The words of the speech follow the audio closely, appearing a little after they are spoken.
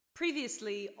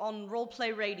Previously on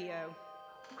Roleplay Radio.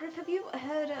 Griff, have you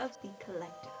heard of the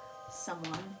Collector?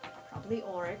 Someone, probably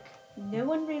Auric. No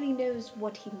one really knows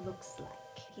what he looks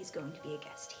like. He's going to be a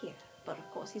guest here, but of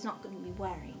course he's not going to be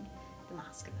wearing the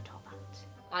mask and the top hat.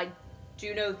 I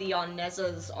do know the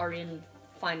Arnezas are in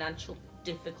financial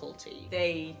difficulty.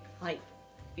 They might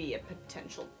be a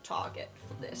potential target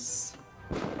for this.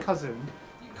 Cousin.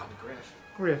 You can call me Griff.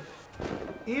 Griff,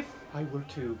 if I were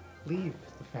to leave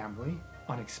the family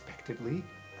unexpectedly,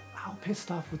 how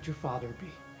pissed off would your father be?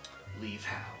 Leave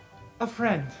how? A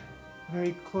friend. A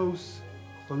very close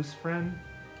friend.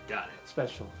 Got it.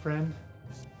 Special friend.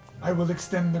 I will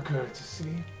extend the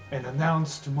courtesy and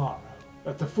announce tomorrow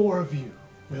that the four of you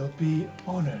will be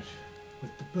honored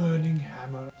with the Burning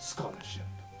Hammer Scholarship.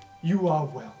 You are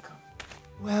welcome.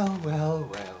 Well,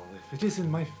 if it isn't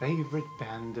my favorite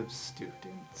band of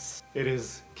students. It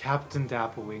is Captain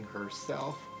Dapplewing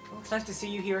herself. Well, it's nice to see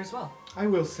you here as well. I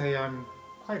will say I'm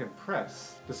quite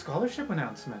impressed. The scholarship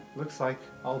announcement looks like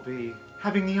I'll be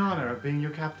having the honor of being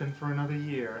your captain for another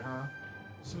year, huh?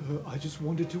 Sir, I just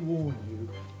wanted to warn you.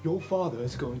 Your father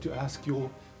is going to ask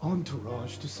your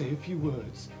entourage to say a few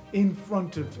words in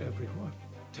front of everyone.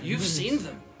 10 You've minutes. seen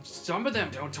them. Some of them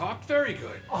don't talk very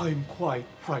good. I'm quite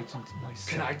frightened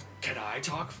myself. Can I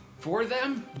talk for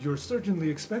them? You're certainly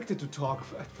expected to talk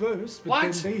at first, but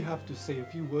What? then they have to say a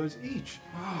few words each.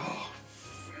 Oh,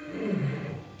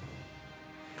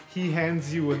 He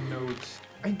hands you a note.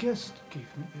 A guest gave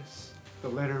me this. The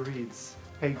letter reads,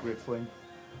 "Hey Griffling,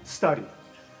 study.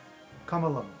 Come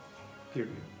alone.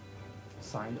 Period.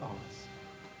 Signed, Oz."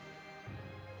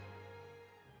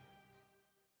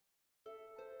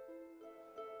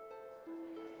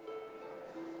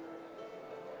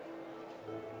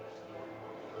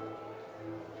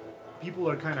 People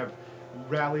are kind of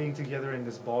rallying together in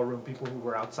this ballroom. People who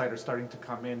were outside are starting to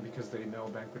come in because they know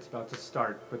banquet's about to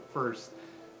start. But first,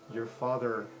 your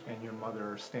father and your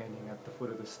mother are standing at the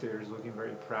foot of the stairs looking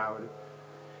very proud,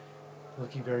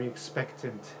 looking very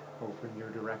expectant over in your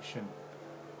direction,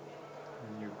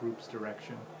 in your group's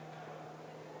direction.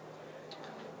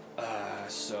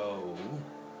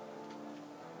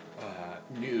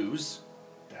 News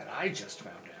that I just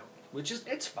found out, which is,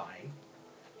 it's fine.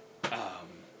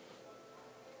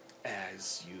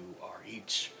 As you are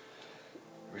each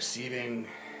receiving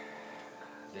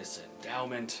this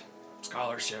endowment,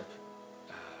 scholarship,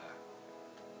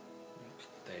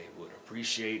 they would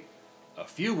appreciate a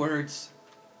few words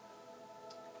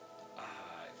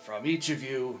from each of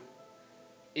you,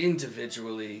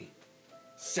 individually,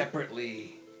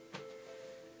 separately,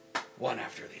 one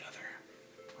after the other.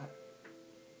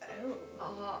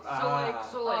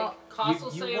 Cost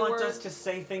will You say a want word. us to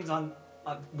say things on...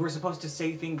 we're supposed to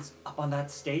say things up on that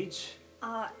stage?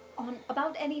 On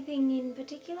about anything in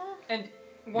particular? And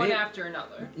one Maybe- after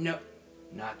another. No,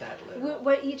 not that little.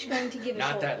 We're each going to give a Not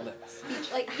short that little.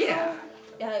 speech. Like, Yeah.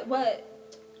 what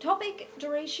topic,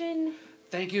 duration?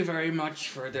 Thank you very much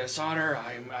for this honor.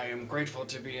 I am grateful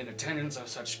to be in attendance of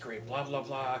such great blah blah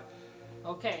blah.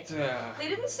 Okay. They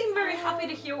didn't seem very happy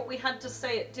to hear what we had to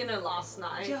say at dinner last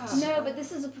night. No, but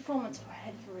this is a performance for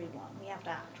everyone. We have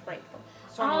to act grateful.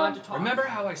 So I'm allowed to talk. Remember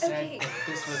how I said Okay, that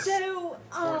this was so,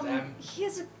 for them?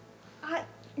 here's a...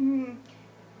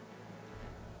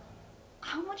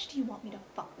 how much do you want me to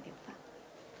fuck with your family?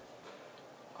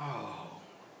 Oh,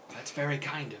 that's very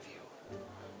kind of you.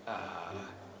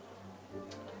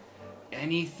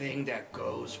 Anything that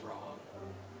goes wrong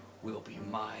will be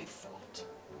my fault.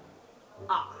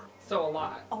 So a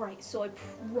lot. Alright, so I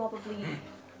probably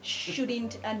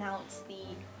shouldn't announce the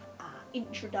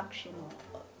introduction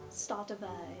or start of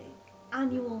a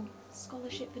annual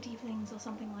scholarship for tieflings or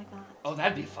something like that. Oh,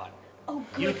 that'd be fun. Oh,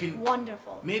 You good. can-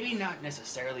 Wonderful. Maybe not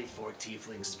necessarily for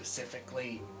tieflings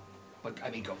specifically, but I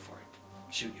mean, go for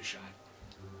it. Shoot your shot.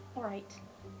 Alright.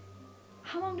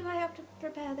 How long do I have to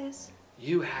prepare this?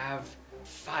 You have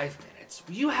 5 minutes.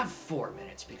 You have 4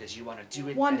 minutes because you want to do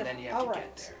it Wonderful. and then you have to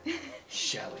Alright. get there.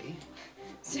 Shelley.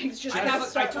 So it's just I gonna took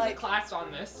start a like... class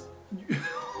on this.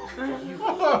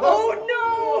 Oh no!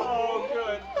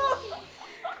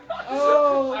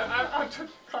 Oh! I took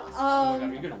a class.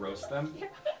 Um, you gonna roast them?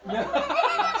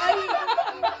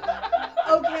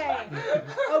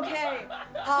 Okay.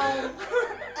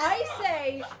 I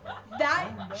say that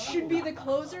should be the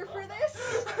closer for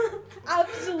this.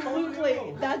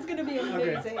 Absolutely. That's gonna be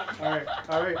amazing. All right.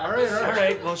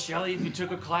 Alright, well, Shelley, if you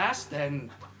took a class, then...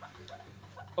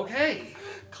 Okay.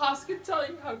 Cost can tell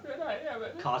you how good I am at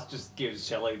it. Cost just gives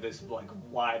Shelley this, like,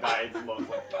 wide-eyed look,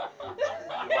 like,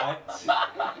 what?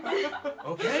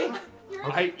 Okay.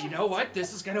 You know what?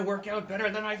 This is gonna work out better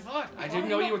than I thought. I didn't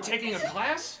know you were taking a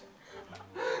class.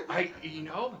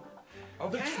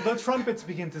 Okay. The trumpets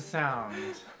begin to sound.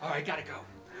 All right, gotta go.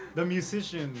 The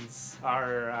musicians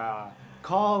are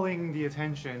calling the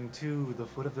attention to the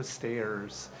foot of the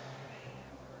stairs.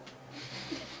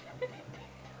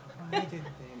 Why didn't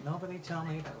nobody tell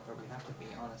me that we have to be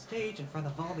on a stage in front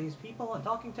of all these people and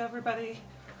talking to everybody?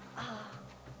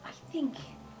 I think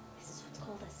this is what's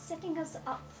called setting us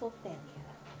up for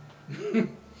failure.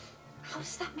 How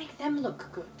does that make them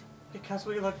look good? Because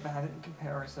we look bad in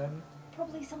comparison.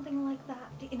 Probably something like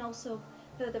that, and also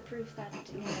further proof that,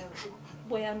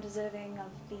 we're undeserving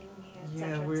of being here, etc.,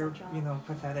 Yeah, we're, etc.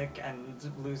 pathetic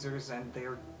and losers, and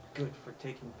they're good for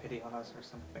taking pity on us or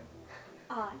something.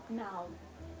 Now,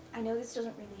 I know this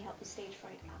doesn't really help with stage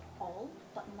fright at all,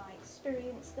 but in my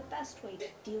experience, the best way to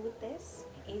deal with this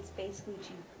is basically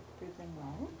to prove them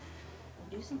wrong,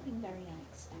 or do something very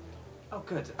unexpected. Oh,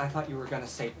 good. I thought you were gonna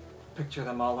say, picture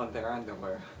them all in their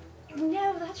underwear.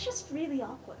 No, that's just really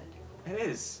awkward. It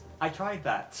is. I tried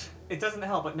that. It doesn't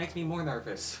help. It makes me more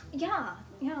nervous. Yeah,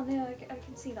 no, I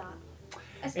can see that.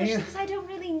 Especially because I don't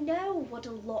really know what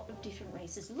a lot of different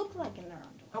races look like in their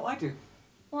underwear. Oh, I do.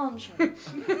 Well, I'm sure.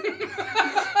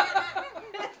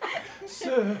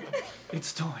 Sir,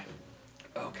 it's time.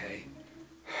 Okay.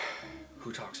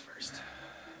 Who talks first?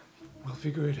 We'll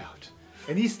figure it out.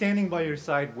 And he's standing by your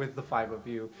side with the five of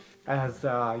you as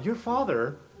your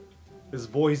father, his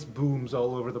voice booms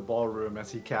all over the ballroom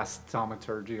as he casts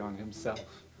thaumaturgy on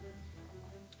himself.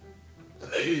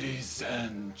 Ladies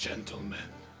and gentlemen,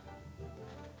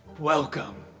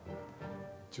 welcome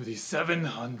to the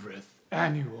 700th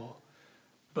annual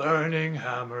Burning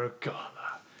Hammer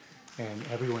Gala. And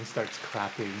everyone starts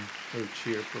clapping very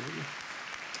cheerfully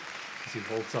as he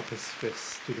holds up his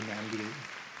fist to demand the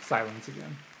silence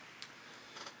again.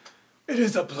 It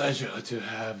is a pleasure to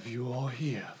have you all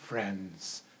here,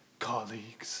 friends,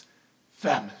 colleagues,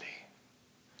 family.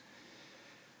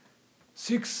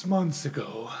 6 months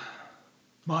ago,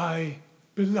 my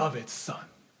beloved son,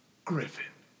 Griffin,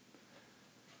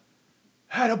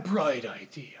 had a bright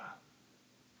idea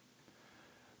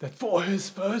that for his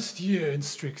first year in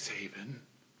Strixhaven,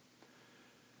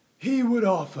 he would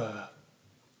offer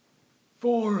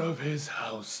 4 of his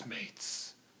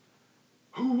housemates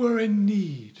who were in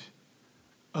need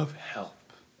of help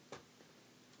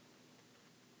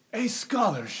a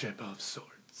scholarship of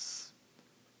sorts.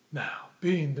 Now,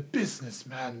 being the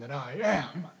businessman that I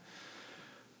am,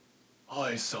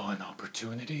 I saw an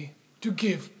opportunity to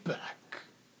give back,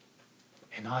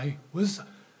 and I was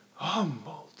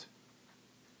humbled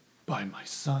by my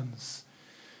son's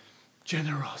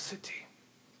generosity,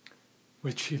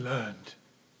 which he learned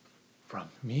from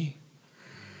me,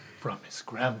 from his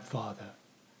grandfather,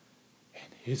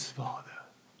 and his father.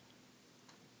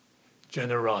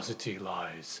 Generosity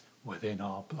lies within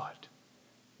our blood.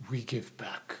 We give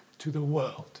back to the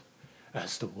world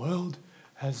as the world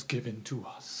has given to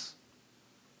us.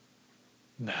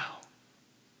 Now,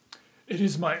 it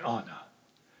is my honor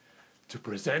to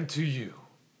present to you.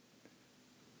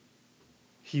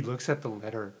 He looks at the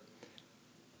letter.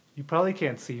 You probably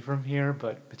can't see from here,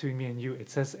 but between me and you, it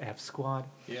says F Squad.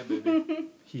 Yeah, baby.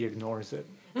 He ignores it.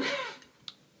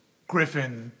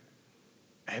 Griffin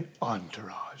and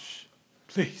Entourage,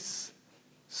 please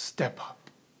step up.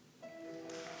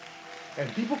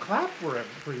 And people clap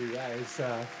for you guys.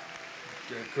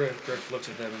 Griff looks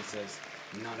at them and says,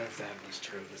 "None of that was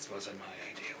true. This wasn't my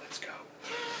idea. Let's go."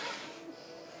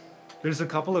 There's a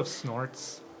couple of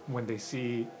snorts when they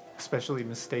see, especially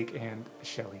Mistake and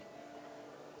Shelly.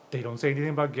 They don't say anything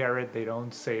about Garrett. They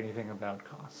don't say anything about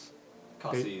Koss.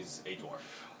 Kossi's a dwarf.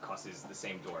 Kossi's the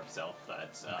same dwarf self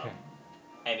that Okay.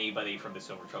 anybody from the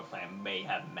Silvertrove clan may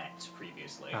have met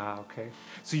previously. Ah, okay.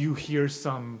 So you hear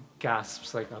some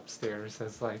gasps like upstairs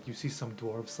as like you see some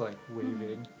dwarves like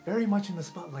waving. Very much in the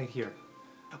spotlight here.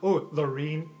 Oh,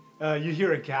 Lorene, you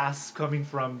hear a gasp coming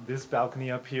from this balcony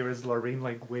up here as Lorene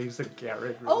like waves at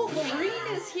Garrett. Oh,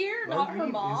 Lorene is here, not her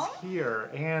Lorene mom? is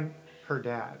here, and her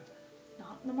dad.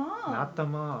 Not the mom. Not the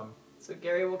mom. So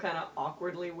Gary will kind of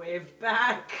awkwardly wave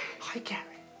back. Hi,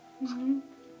 Gary.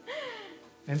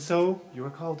 And so you are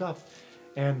called up,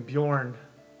 and Bjorn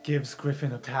gives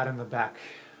Griffin a pat on the back.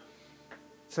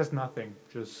 Says nothing,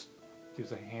 just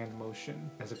gives a hand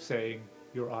motion as if saying,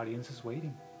 "Your audience is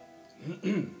waiting."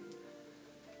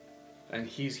 And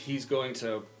he's going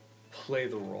to play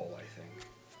the role, I think.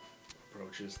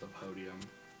 Approaches the podium.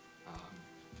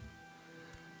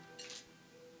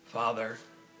 Father,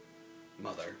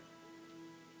 mother,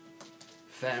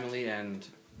 family, and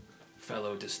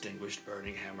fellow distinguished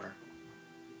Burning Hammer,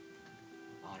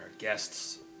 honored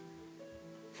guests,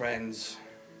 friends,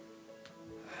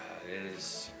 it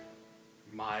is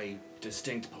my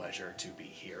distinct pleasure to be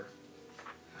here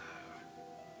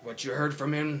what you heard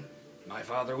from him, my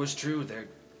father was true.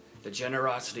 The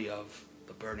generosity of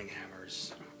the Burning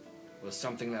Hammers was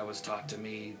something that was taught to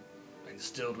me,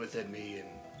 instilled within me, and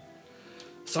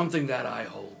something that I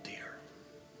hold dear.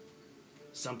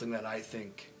 Something that I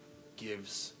think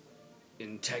gives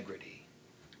integrity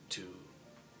to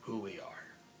who we are.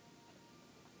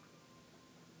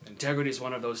 Integrity is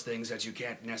one of those things that you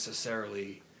can't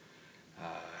necessarily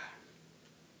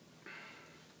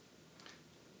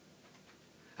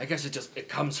I guess it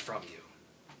comes from you.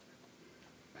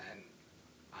 And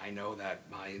I know that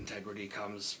my integrity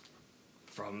comes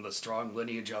from the strong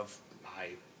lineage of my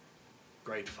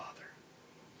great father,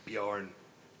 Bjorn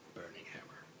Burning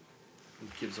Hammer. He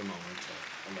gives a moment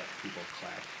to let people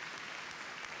clap.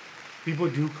 People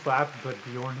do clap, but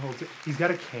Bjorn holds it. He's got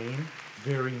a cane,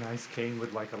 very nice cane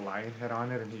with like a lion head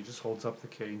on it, and he just holds up the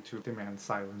cane to demand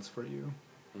silence for you.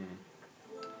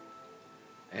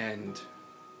 And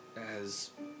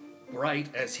as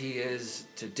bright as he is,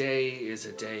 today is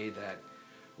a day that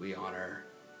we honor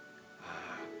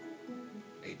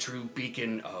a true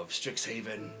beacon of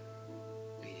Strixhaven.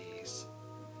 These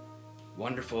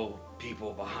wonderful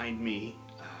people behind me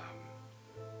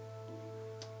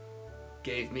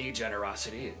gave me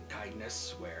generosity and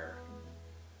kindness where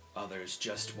others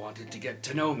just wanted to get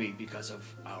to know me because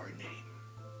of our name.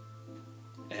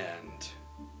 And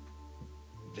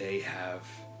they have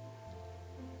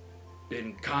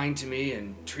been kind to me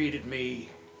and treated me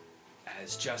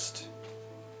as just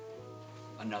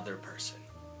another person,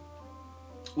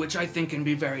 which I think can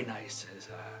be very nice, as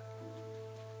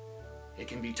it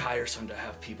can be tiresome to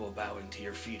have people bowing to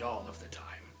your feet all of the time.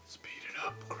 Speed it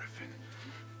up, Griffin.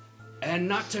 And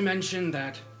not to mention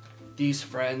that these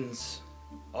friends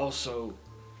also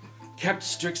kept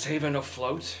Strixhaven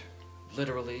afloat,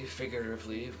 literally,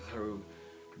 figuratively, through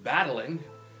battling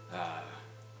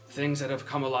things that have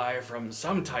come alive from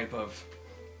some type of,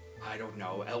 I don't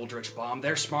know, eldritch bomb.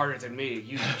 They're smarter than me.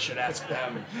 You should ask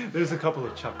them. There's a couple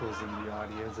of chuckles in the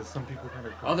audience as some people kind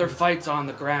of... Other fights on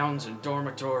the grounds and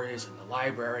dormitories and the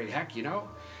library. Heck, you know,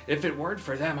 if it weren't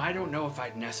for them, I don't know if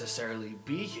I'd necessarily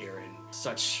be here in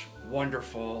such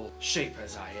wonderful shape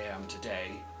as I am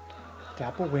today.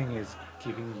 Dapplewing is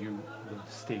giving you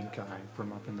the stink eye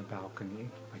from up in the balcony.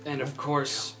 Like, And of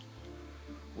course,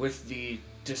 with the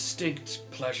distinct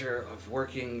pleasure of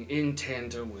working in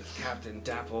tandem with Captain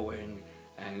Dapplewing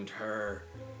and her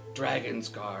Dragon's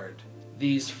Guard,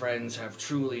 these friends have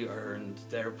truly earned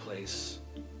their place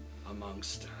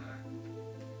amongst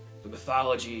the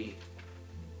mythology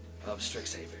of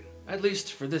Strixhaven, at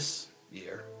least for this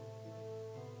year.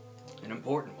 An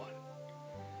important one.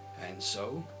 And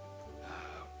so,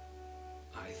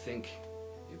 I think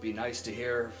it'd be nice to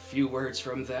hear a few words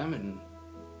from them, and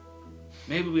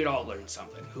maybe we'd all learn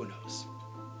something. Who knows?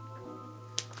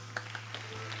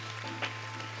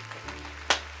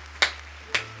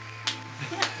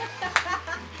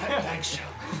 Thanks, Joe.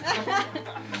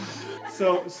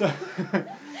 So,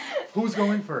 who's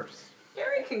going first?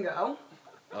 Gary can go.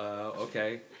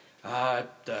 Okay.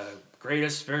 The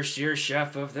greatest first-year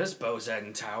chef of this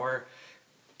Bozen Tower.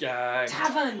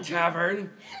 Tavern.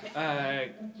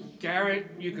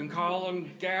 Garrett, you can call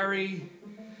him Gary.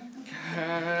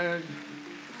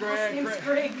 Last name's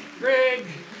Greg. Greg.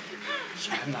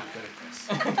 I'm not good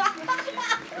at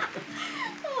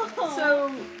this.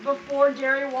 So before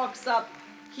Gary walks up,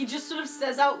 he just sort of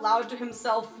says out loud to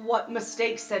himself what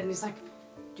Mistake said, and he's like,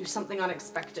 do something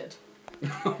unexpected.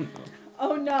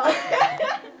 Oh no.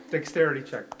 Dexterity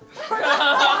check.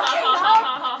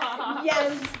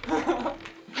 Yes.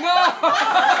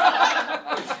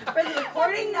 For the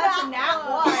recording, that's a nat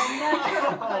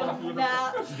one.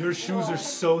 Nah. Your shoes are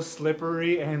so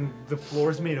slippery, and the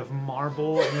floor's made of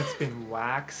marble, and it's been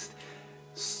waxed.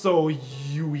 So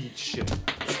you eat shit.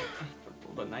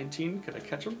 The 19, could I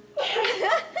catch him?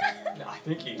 No, I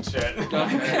think he should.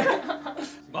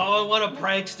 Oh, what a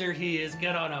prankster he is.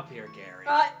 Get on up here, Gary.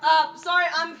 Sorry,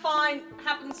 I'm fine.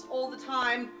 Happens all the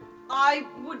time. I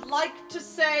would like to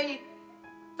say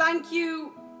thank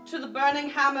you to the Burning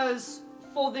Hammers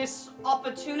for this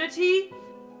opportunity.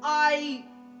 I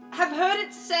have heard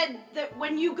it said that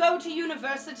when you go to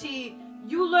university,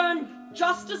 you learn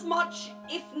just as much,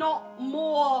 if not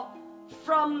more,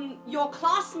 from your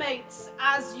classmates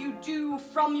as you do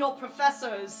from your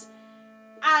professors.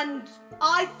 And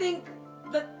I think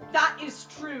that that is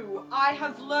true. I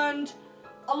have learned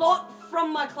a lot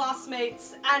from my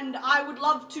classmates, and I would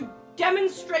love to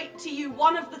demonstrate to you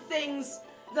one of the things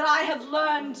that I have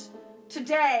learned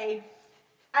today.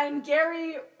 And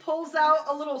Gary pulls out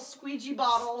a little squeegee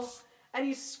bottle, and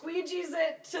he squeegees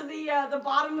it to the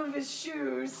bottom of his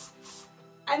shoes.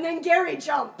 And then Gary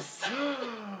jumps.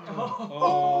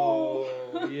 Oh,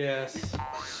 yes.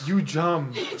 You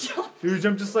jump. You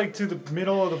jump just like to the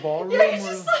middle of the ballroom. Yeah, he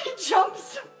just like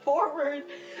jumps forward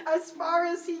as far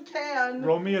as he can.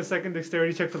 Roll me a second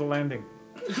dexterity check for the landing.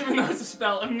 Even though it's a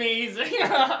spell, amazing. He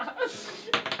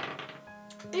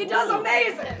does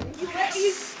amazing.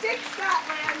 He sticks that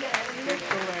landing. Stick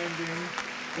the landing.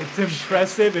 It's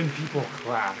impressive and people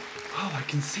clap. Oh, I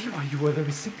can see why you were the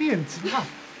recipient. Yeah.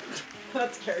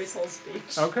 That's Gary's whole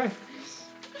speech. Okay.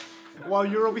 While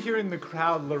you're over here in the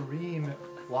crowd, Lorene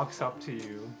walks up to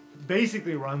you,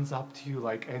 basically runs up to you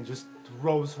like and just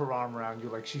throws her arm around you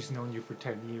like she's known you for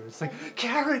 10 years. Like,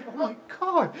 Karen, oh my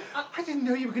god, I didn't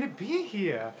know you were gonna be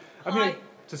here. I mean, I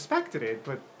suspected it,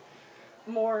 but...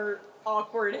 More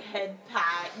awkward head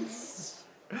pats.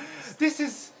 This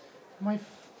is my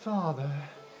father.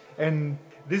 And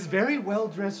this very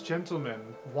well-dressed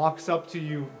gentleman walks up to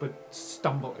you, but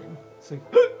stumbling. It's like,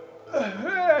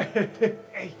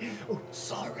 hey, oh,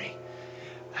 sorry.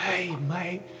 Hey,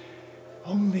 mate.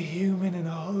 Only human in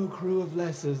a whole crew of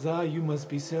lessers, you must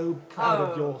be so proud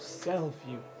of yourself,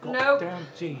 you goddamn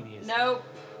genius. Nope.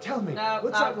 Tell me, No,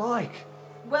 what's that like?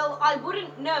 Well, I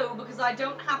wouldn't know because I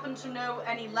don't happen to know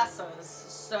any lessers,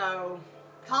 so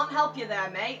can't help you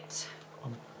there, mate.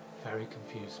 I'm very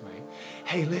confused, mate.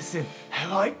 Hey, listen,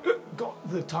 have I got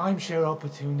the timeshare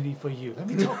opportunity for you? Let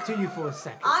me talk to you for a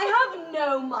second. I have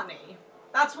no money.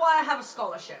 That's why I have a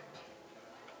scholarship.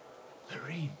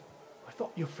 Lorene, I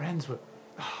thought your friends were...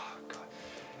 Oh, God.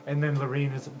 And then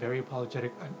Lorene is very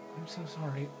apologetic. I'm so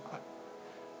sorry.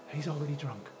 He's already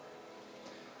drunk.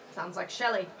 Sounds like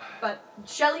Shelley, but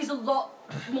Shelley's a lot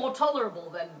more tolerable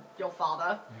than your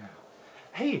father. Yeah.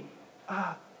 Hey,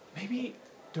 maybe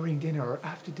during dinner or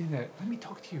after dinner, let me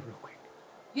talk to you real quick.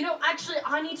 You know, actually,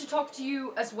 I need to talk to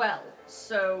you as well,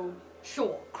 so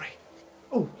sure. Great.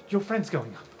 Oh, your friend's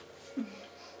going up.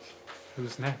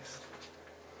 Who's next?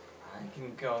 I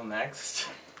can go next.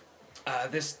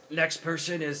 This next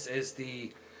person is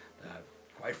the,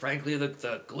 quite frankly,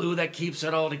 the glue that keeps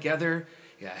it all together.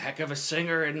 Yeah, heck of a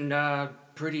singer and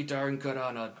pretty darn good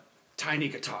on a tiny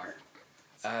guitar.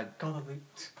 Call a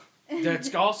lute.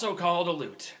 That's also called a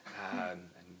lute. And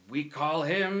we call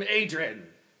him Adrian.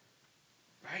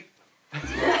 Right?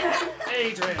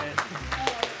 Adrian.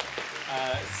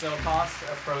 So Koss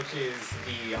approaches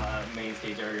the main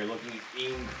stage area looking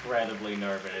incredibly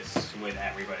nervous with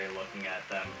everybody looking at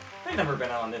them. They've never been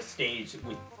on this stage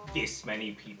with this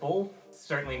many people.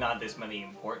 Certainly not this many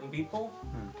important people.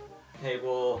 They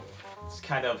will just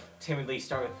kind of timidly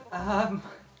start with,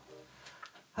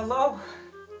 hello?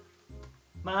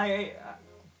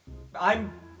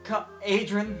 I'm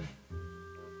Adrian.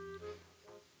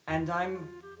 And I'm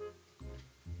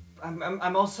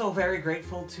also very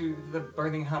grateful to the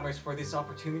Burning Hammers for this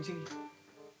opportunity.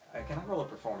 Can I roll a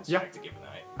performance check to give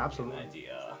Absolutely. an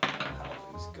idea how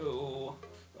things go?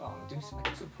 Oh, I do so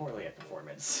poorly at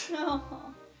performance.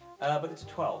 But it's a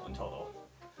 12 in total.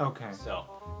 Okay. So,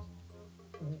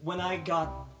 when I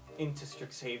got into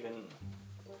Strixhaven,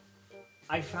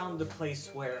 I found a place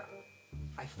where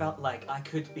I felt like I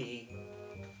could be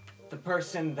the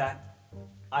person that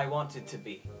I wanted to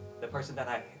be. The person that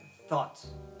I thought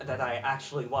that I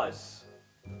actually was.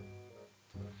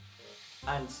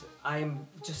 And I'm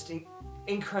just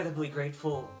incredibly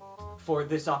grateful for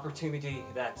this opportunity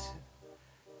that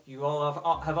you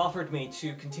all have offered me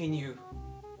to continue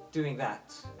doing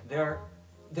that. There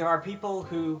are people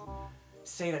who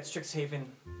say that Strixhaven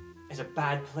is a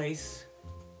bad place,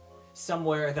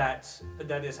 somewhere that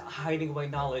is hiding away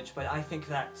knowledge, but I think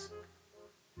that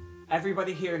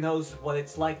everybody here knows what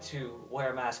it's like to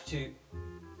wear a mask, to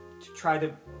try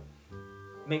to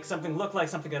make something look like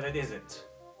something that it isn't.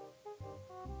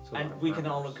 And we can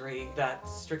all agree that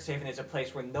Strixhaven is a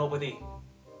place where nobody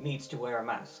needs to wear a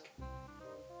mask.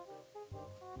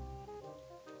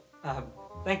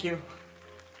 Thank you.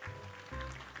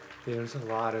 There's a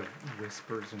lot of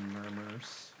whispers and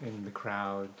murmurs in the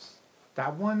crowds.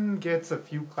 That one gets a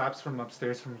few claps from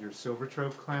upstairs from your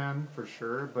Silvertrove clan, for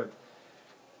sure, but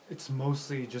it's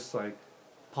mostly just like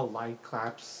polite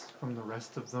claps from the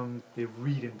rest of them. They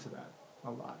read into that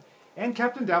a lot. And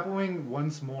Captain Dapplewing,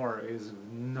 once more, is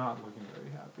not looking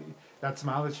very happy. That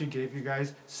smile that she gave you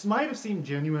guys might have seemed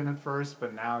genuine at first,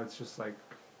 but now it's just like,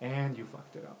 and you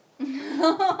fucked it up.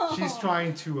 She's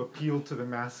trying to appeal to the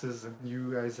masses, and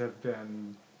you guys have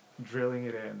been drilling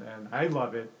it in, and I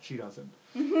love it. She doesn't.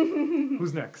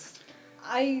 Who's next?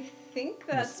 I think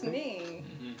that's me.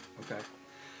 Mm-hmm. Okay.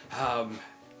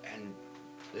 And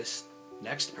this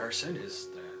next person is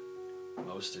the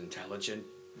most intelligent,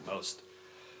 most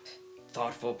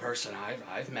thoughtful person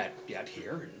I've met yet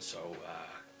here, and so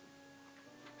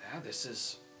Yeah, this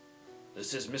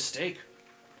is Mistake.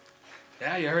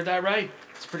 Yeah, you heard that right.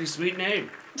 It's a pretty sweet name.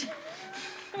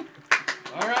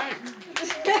 All right.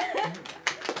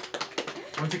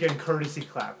 Once again, courtesy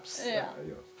claps.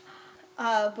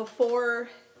 Yeah. Before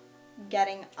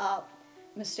getting up,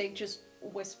 Mistake just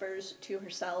whispers to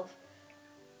herself,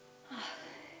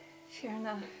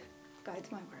 Fiona guides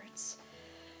my words.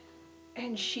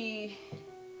 And she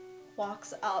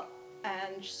walks up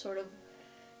and sort of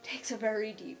takes a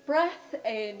very deep breath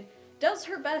and does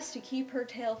her best to keep her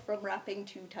tail from wrapping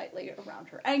too tightly around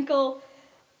her ankle.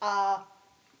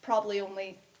 Probably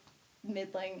only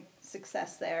middling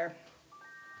success there.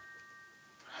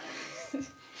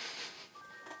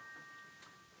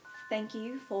 Thank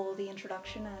you for the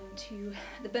introduction and to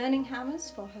the Burning Hammers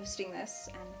for hosting this.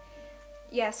 And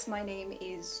yes, my name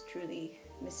is truly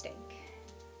Mistake.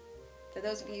 For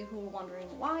those of you who are wondering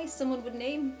why someone would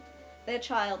name their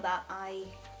child that, I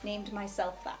named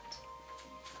myself that.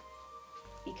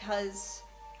 Because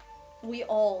we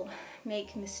all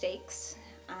make mistakes,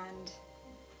 and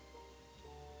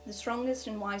the strongest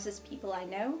and wisest people I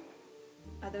know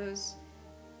are those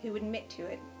who admit to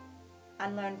it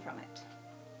and learn from it.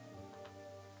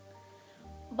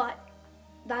 But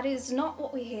that is not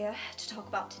what we're here to talk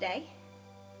about today.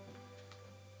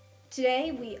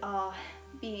 Today we are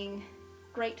being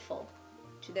grateful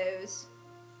to those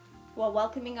who are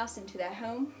welcoming us into their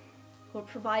home, who are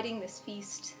providing this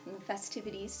feast and the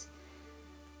festivities,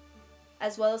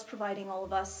 as well as providing all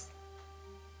of us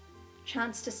a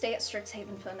chance to stay at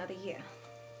Strixhaven for another year.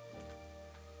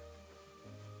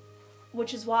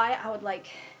 Which is why I would like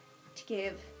to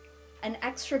give an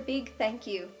extra big thank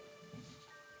you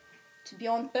to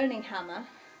Beyond Burning Hammer,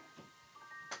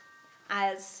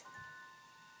 as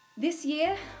this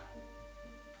year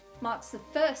marks the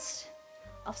first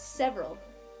of several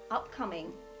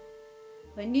upcoming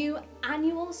a new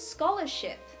annual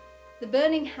scholarship the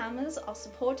Burning Hammers are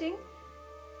supporting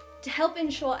to help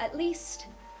ensure at least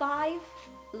 5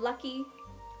 lucky,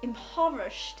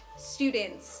 impoverished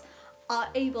students are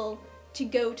able to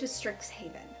go to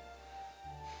Strixhaven.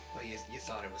 Well, you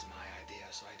thought it was my idea,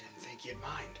 so I didn't think you'd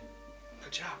mind.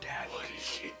 Good job, Dad. What is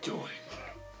she doing?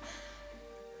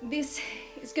 This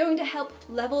is going to help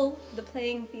level the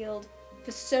playing field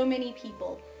for so many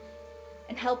people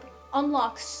and help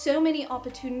unlock so many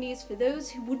opportunities for those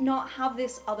who would not have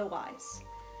this otherwise.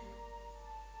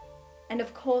 And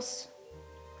of course,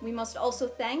 we must also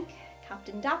thank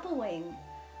Captain Dapplewing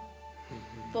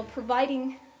for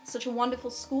providing such a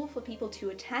wonderful school for people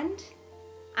to attend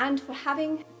and for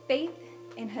having faith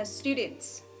in her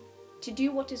students to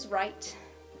do what is right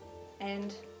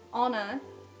and honor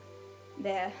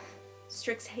their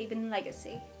Strixhaven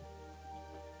legacy.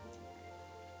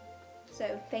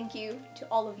 So thank you to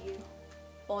all of you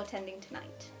for attending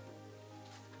tonight.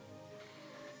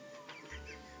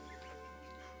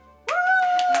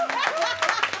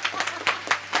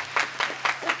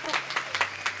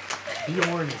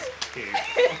 Bjorn is pissed.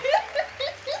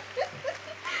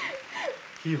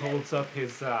 He holds up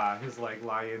his like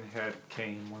lion head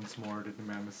cane once more to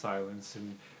demand the silence,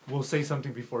 and will say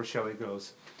something before Shelley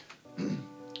goes.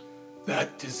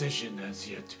 That decision has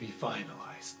yet to be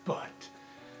finalized, but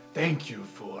thank you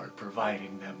for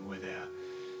providing them with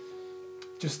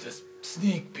just a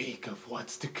sneak peek of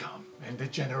what's to come and the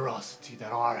generosity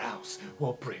that our house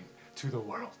will bring to the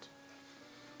world.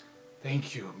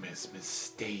 Thank you, Miss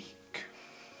Mistake.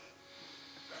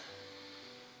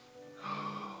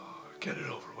 Get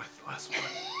it over with, last one.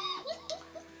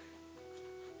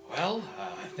 Well,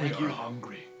 thank you We are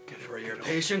hungry. Get it for your over.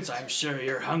 patience. I'm sure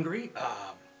you're hungry.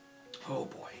 Oh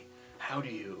boy, how do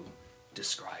you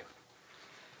describe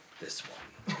this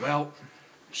one? Well,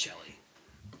 Shelley,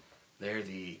 they're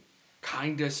the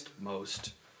kindest,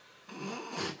 most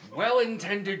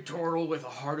well-intended turtle with a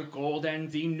heart of gold,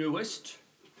 and the newest,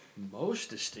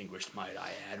 most distinguished, might I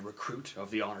add, recruit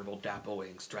of the Honorable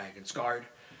Dapplewing's Dragon's Guard.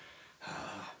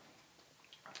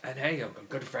 And hey, a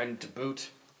good friend to boot.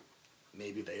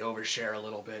 Maybe they overshare a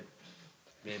little bit.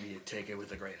 Maybe you take it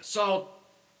with a grain of salt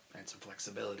and some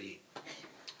flexibility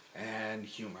and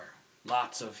humor.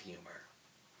 Lots of humor.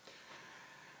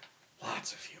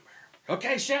 Lots of humor.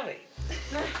 Okay, Shelley.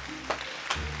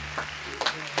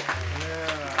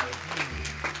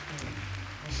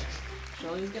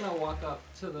 Shelley's gonna walk up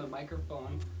to the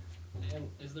microphone. And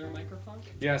is there a microphone?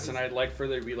 Yes, and I'd like for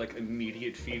there to be like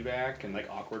immediate feedback and like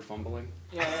awkward fumbling.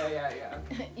 Yeah.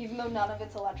 Even though none of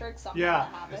it's electric, something Yeah.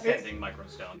 happens. Sending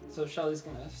microstone. So Shelley's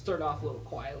gonna start off a little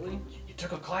quietly. You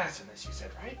took a class in this, you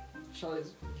said, right? Shelly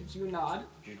gives you a nod.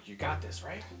 You got this,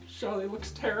 right? Shelly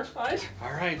looks terrified.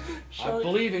 All right. Shelly- I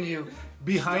believe in you.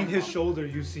 Behind his shoulder,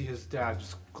 you see his dad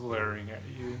just glaring at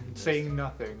you, saying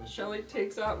nothing. Shelly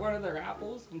takes out one of their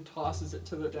apples and tosses it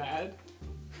to the dad.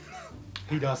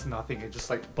 He does nothing. It just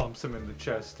like bumps him in the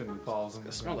chest and falls.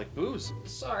 It smells like booze.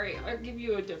 Sorry, I'll give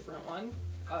you a different one.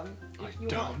 If you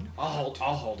want. I'll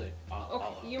hold it.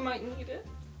 Okay, you might need it.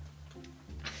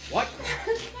 What?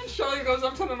 Shelly goes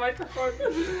up to the microphone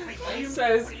and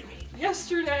says,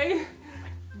 "Yesterday,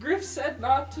 Griff said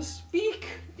not to speak.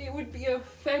 It would be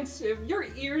offensive. Your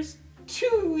ear's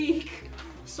too weak.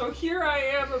 So here I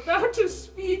am about to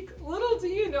speak. Little do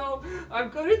you know, I'm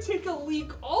gonna take a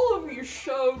leak all over your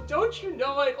show. Don't you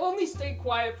know I'd only stay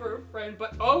quiet for a friend,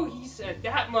 but oh, he said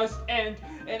that must end.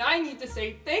 And I need to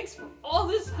say thanks for all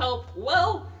this help.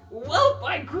 Well,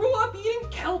 I grew up eating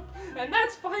kelp, and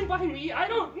that's fine by me. I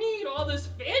don't need all this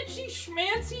fancy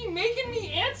schmancy making me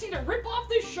antsy to rip off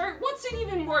this shirt. What's it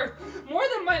even worth? More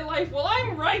than my life? Well,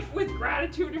 I'm rife with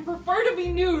gratitude and prefer to be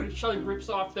nude." Shelly rips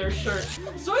off their shirt.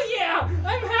 "So yeah,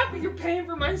 I'm happy you're paying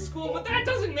for my school, but that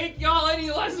doesn't make y'all any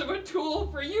less of a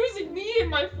tool for using me and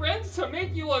my friends to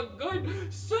make you look good.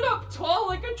 Stood up tall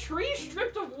like a tree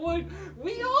stripped of wood.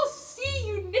 We all see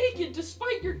you naked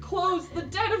despite your clothes, the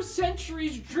dead of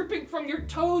centuries dripping from your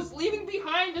toes, leaving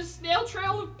behind a snail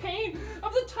trail of pain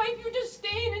of the type you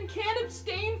disdain and can't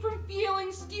abstain from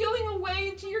feeling, stealing away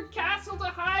into your castle to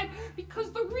hide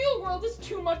because the real world is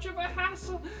too much of a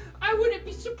hassle. I wouldn't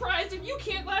be surprised if you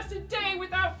can't last a day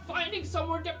without finding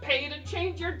someone to pay to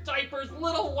change your diapers,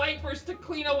 little wipers to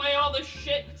clean away all the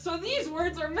shit. So these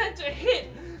words are meant to hit.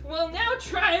 Well, now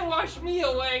try and wash me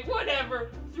away.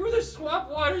 Whatever. Through the swamp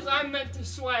waters I'm meant to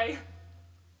sway."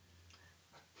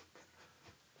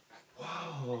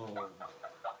 Whoa.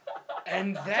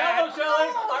 And Tell that him, Shelly!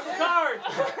 I'm the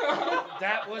card!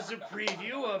 that was a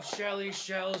preview of Shelly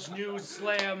Shell's new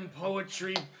slam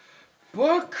poetry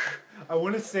book. I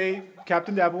want to say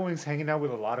Captain Dabblewing's hanging out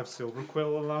with a lot of Silver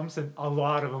Quill alums, and a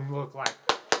lot of them look like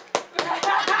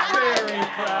very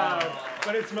proud.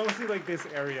 But it's mostly like this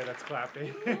area that's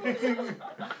clapping.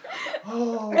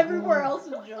 Oh, Everywhere else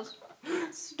is just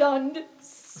stunned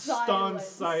stunned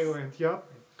silent. Yep.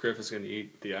 Griff is gonna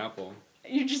eat the apple.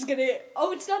 You're just gonna.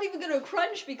 Oh, it's not even gonna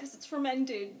crunch because it's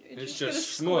fermented. It's gonna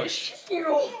just squish.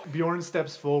 Bjorn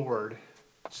steps forward,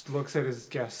 just looks at his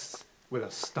guests with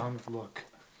a stunned look.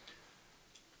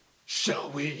 Shall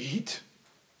we eat?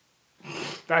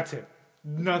 That's it.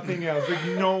 Nothing else. Like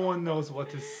no one knows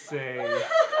what to say.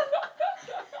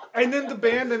 And then the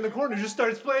band in the corner just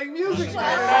starts playing music.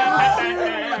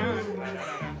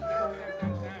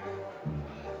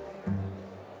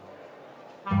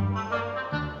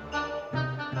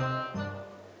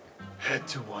 Head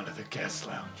to one of the guest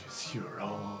lounges.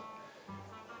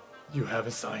 You have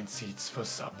assigned seats for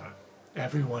supper.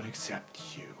 Everyone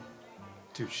except you.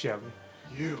 To Shelly.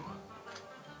 You.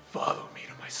 Follow me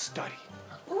to my study.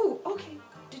 Ooh, okay.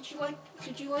 Did you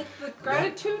like the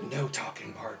gratitude? No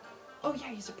talking part. Oh yeah,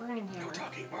 he's a burning hammer. No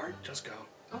talking part. Just go.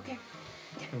 Okay.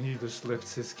 And he just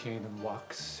lifts his cane and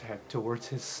walks head towards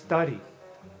his study.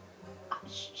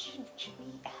 Should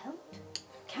we help?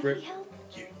 Can Griff, we help?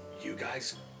 You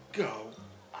guys go.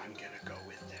 I'm gonna go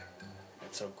with them.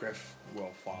 And so Griff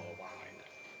will follow behind.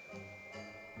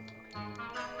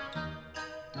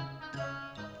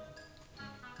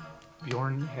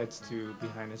 Bjorn heads to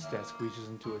behind his desk, reaches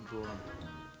into a drawer,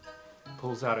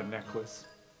 pulls out a necklace.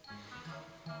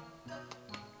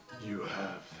 You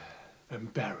have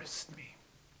embarrassed me.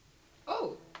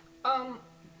 Oh,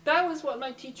 that was what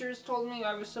my teachers told me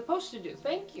I was supposed to do.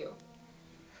 Thank you.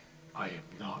 I am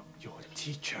not your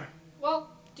teacher. Well,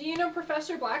 do you know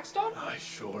Professor Blackstone? I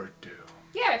sure do.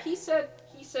 Yeah, he said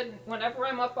whenever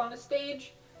I'm up on a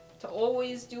stage, to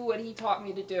always do what he taught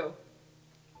me to do.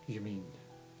 You mean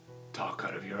talk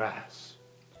out of your ass?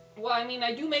 Well, I mean,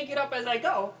 I do make it up as I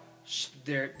go.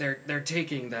 They're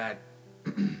taking that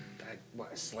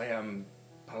slam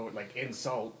poet like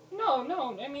insult.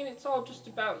 No, I mean, it's all just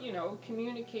about,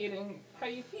 communicating how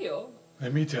you feel.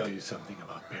 Let me tell you something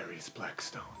about Barry's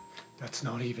Blackstone. That's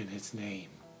not even his name.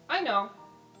 I know.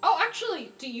 Oh,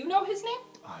 actually, do you know his name?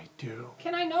 I do.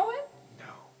 Can I know it?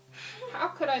 No. How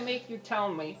could I make you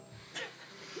tell me?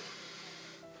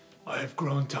 I have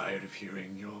grown tired of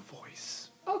hearing your voice.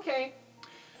 Okay.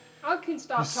 I can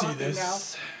stop You see talking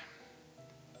this?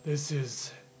 This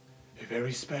is a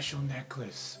very special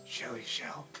necklace, Shelly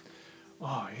Shell.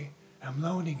 I am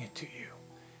loaning it to you.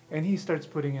 And he starts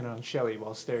putting it on Shelly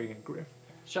while staring at Griff.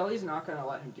 now. Shelly's not going to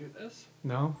let him do this.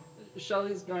 No?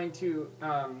 Shelly's going to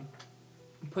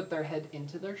put their head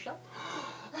into their shell.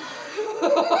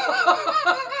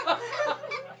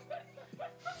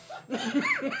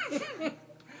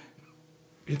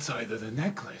 It's either the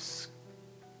necklace,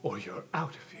 or you're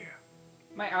out of here.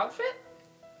 My outfit?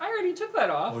 I already took that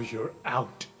off. Or you're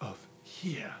out of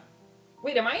here.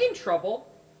 Wait, am I in trouble?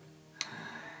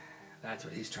 That's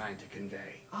what he's trying to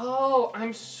convey. Oh,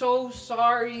 I'm so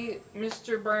sorry,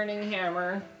 Mr. Burning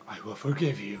Hammer. I will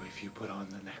forgive you if you put on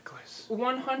the necklace.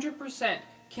 100%.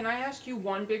 Can I ask you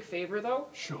one big favor, though?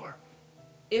 Sure.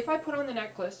 If I put on the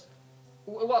necklace,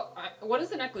 what does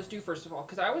the necklace do, first of all?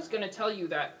 Because I was going to tell you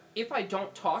that if I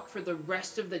don't talk for the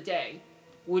rest of the day,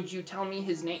 would you tell me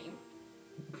his name?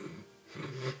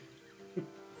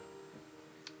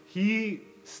 He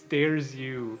stares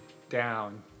you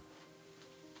down.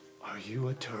 Are you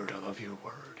a turtle of your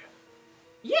word?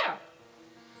 Yeah.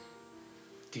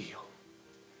 Deal.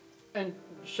 And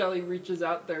Shelly reaches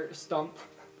out their stump.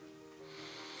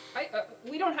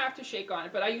 We don't have to shake on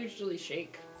it, but I usually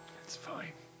shake. It's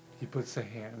fine. He puts a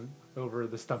hand over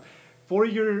the stump. For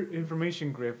your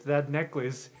information, Griff, that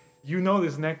necklace, you know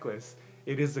this necklace.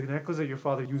 It is the necklace that your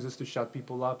father uses to shut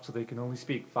people up so they can only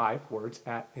speak 5 words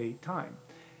at a time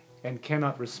and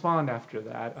cannot respond after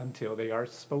that until they are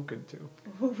spoken to.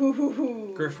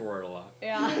 Griff word a lot.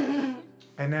 Yeah.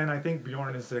 And then I think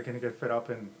Bjorn is going to get fed up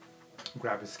and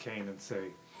grab his cane and say,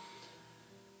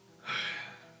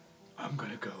 I'm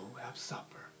gonna go have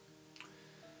supper.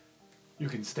 You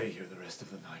can stay here the rest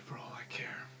of the night for all I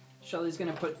care. Shelly's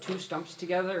gonna put 2 stumps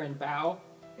together and bow.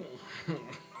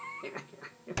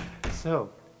 So,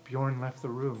 Bjorn left the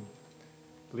room,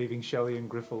 leaving Shelly and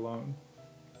Griff alone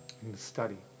in the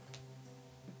study.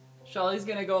 Shelly's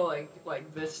gonna go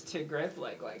like this to Griff,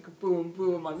 like boom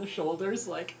boom on the shoulders,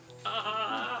 like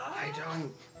I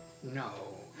don't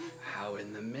know how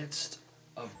in the midst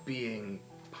of being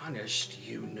punished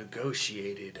you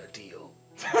negotiated a deal.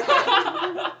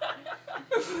 That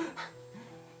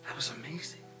was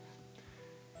amazing.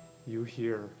 You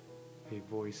hear a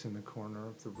voice in the corner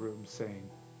of the room saying,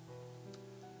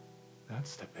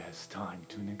 "That's the best time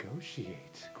to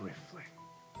negotiate, Griffling."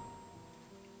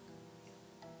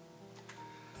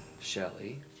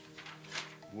 Shelly,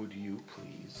 would you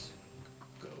please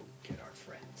go get our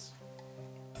friends?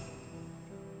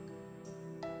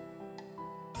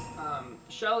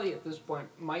 Shelly at this point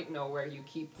might know where you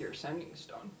keep your sending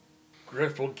stone.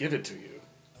 Griff will give it to you.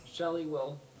 Shelly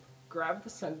will grab the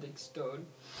sending stone,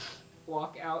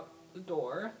 walk out the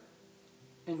door,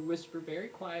 and whisper very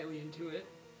quietly into it.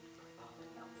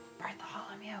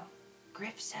 Bartholomew,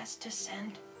 Griff says to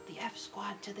send the F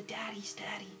squad to the daddy's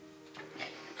daddy.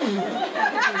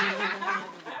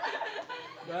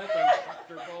 That's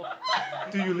uncomfortable.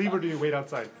 Do you leave or do you wait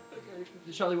outside?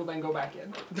 Shelly will then go back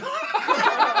in.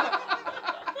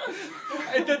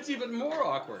 And that's even more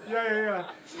awkward. Yeah.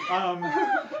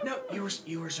 No,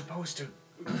 you were supposed to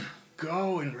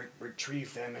go and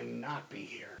retrieve them and not be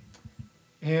here.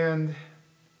 And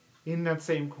in that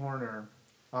same corner,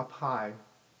 up high,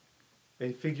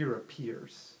 a figure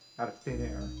appears out of thin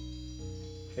air.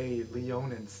 A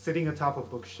Leonin sitting atop a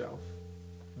bookshelf.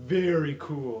 Very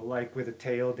cool, like with a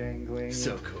tail dangling.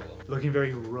 So cool. Looking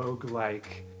very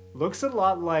rogue-like. Looks a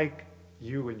lot like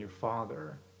you and your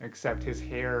father, except his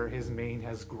hair, his mane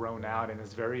has grown out and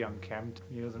is very unkempt.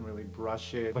 He doesn't really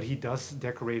brush it, but he does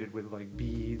decorate it with like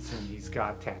beads and he's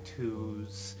got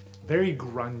tattoos. Very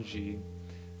grungy.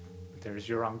 There's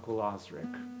your Uncle Osric.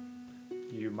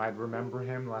 You might remember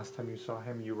him. Last time you saw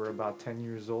him, you were about 10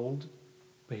 years old.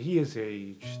 But he is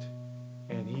aged,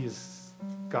 and he's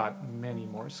got many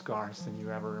more scars than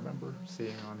you ever remember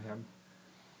seeing on him.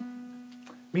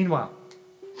 Meanwhile,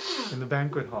 in the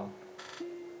banquet hall,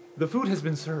 the food has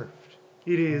been served.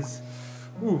 It is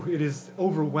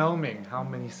overwhelming how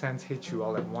many scents hit you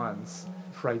all at once.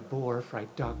 Fried boar,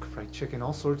 fried duck, fried chicken,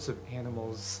 all sorts of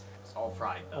animals. It's all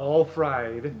fried, though. All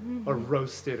fried or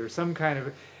roasted or some kind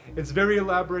of... It's very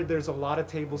elaborate. There's a lot of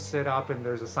tables set up and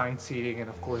there's assigned seating and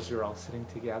of course you're all sitting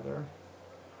together.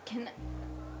 Can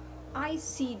I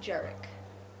see Jarek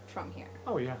from here?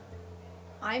 Oh yeah.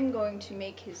 I'm going to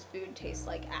make his food taste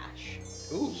like ash.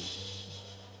 Ooh.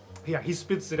 Yeah, he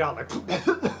spits it out like...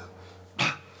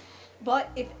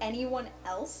 But if anyone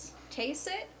else tastes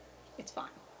it, it's fine.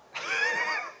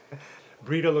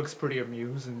 Brita looks pretty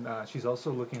amused and she's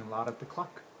also looking a lot at the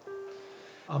clock.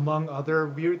 Among other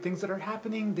weird things that are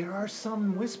happening, there are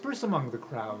some whispers among the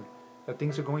crowd that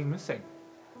things are going missing.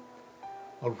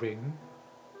 A ring,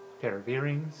 pair of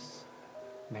earrings,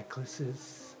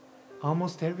 necklaces.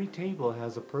 Almost every table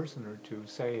has a person or two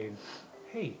saying,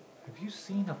 "Hey, have you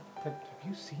seen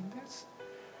this?"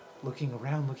 Looking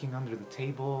around, looking under the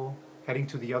table, heading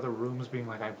to the other rooms, being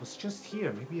like, "I was just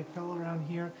here. Maybe it fell around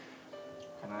here."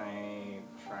 Can I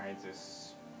try to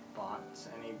spot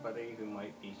anybody who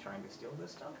might be trying to steal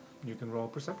this stuff? You can roll a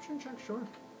perception check, sure.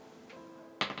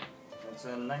 It's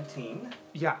a 19.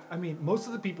 Yeah, I mean, most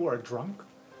of the people are drunk.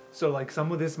 So, like,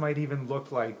 some of this might even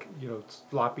look like,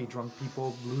 sloppy drunk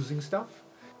people losing stuff.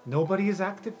 Nobody is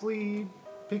actively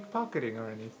pickpocketing or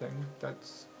anything.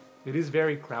 It is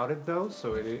very crowded, though,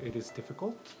 so it is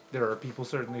difficult. There are people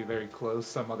certainly very close.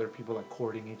 Some other people, like,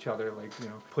 courting each other, like,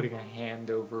 putting a hand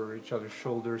over each other's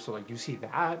shoulder. So, like, you see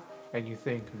that, and you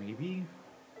think maybe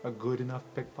a good enough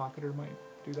pickpocketer might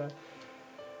do that.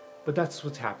 But that's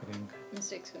what's happening.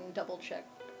 Mystics can double check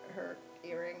her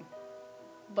earring,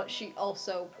 but she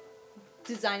also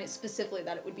designed it specifically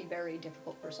that it would be very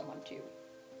difficult for someone to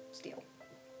steal.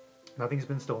 Nothing's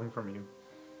been stolen from you.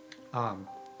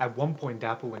 At one point,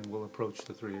 Dappling will approach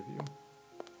the three of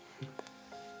you.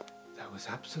 That was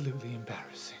absolutely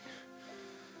embarrassing.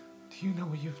 Do you know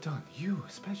what you've done? You,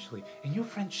 especially, and your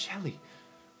friend Shelley.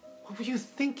 What were you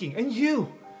thinking? And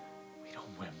you! We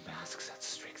don't wear masks at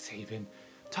Strixhaven.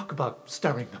 Talk about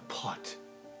stirring the pot.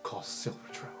 Call Silver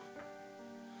Trove.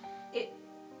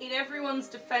 In everyone's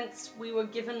defense, we were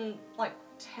given,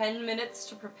 10 minutes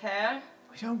to prepare.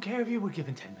 I don't care if you were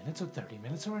given 10 minutes or 30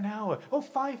 minutes or an hour. Oh,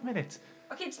 5 minutes.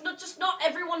 Okay, it's not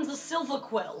everyone's a silver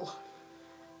quill.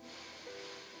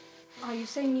 Are you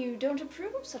saying you don't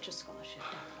approve of such a scholarship,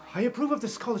 Dappling? I approve of the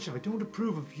scholarship. I don't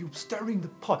approve of you stirring the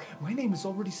pot. My name is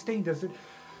already stained as it...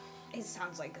 It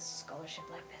sounds like a scholarship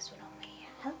like this would only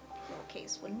help your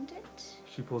case, wouldn't it?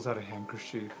 She pulls out a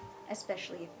handkerchief.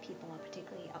 Especially if people are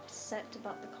particularly upset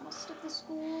about the cost of the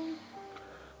school.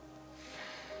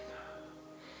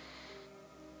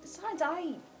 Besides,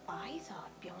 I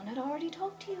thought Bjorn had already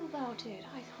talked to you about it.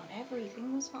 I thought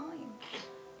everything was fine.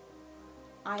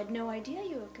 I had no idea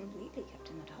you were completely kept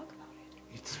in the dark about it.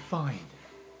 It's fine.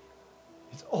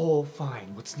 It's all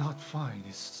fine. What's not fine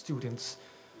is students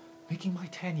making my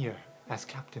tenure as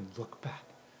captain look bad.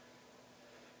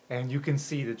 And you can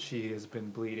see that she has been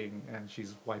bleeding and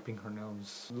she's wiping her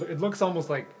nose. It looks almost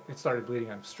like it started bleeding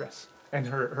out of stress. And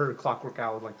her clockwork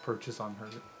owl perches on her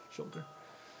shoulder.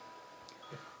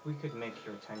 If we could make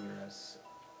your tenure as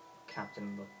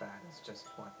captain look bad as just,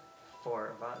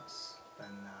 4 of us,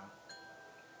 then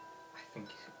I think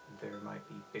there might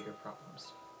be bigger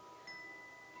problems.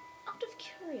 Out of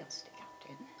curiosity,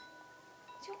 Captain,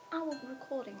 is your owl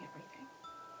recording everything?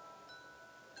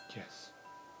 Yes.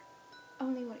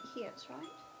 Only what it hears,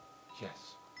 right?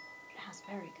 Yes. It has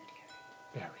very good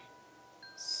hearing. Very.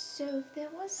 So if there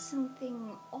was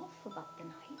something off about the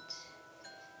night,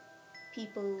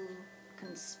 people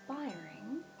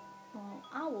conspiring, well,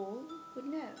 Owl would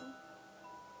know.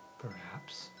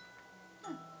 Perhaps.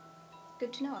 Oh,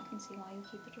 good to know. I can see why you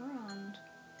keep it around.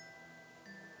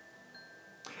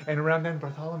 And around then,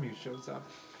 Bartholomew shows up.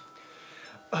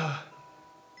 I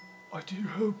do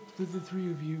hope that the three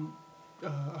of you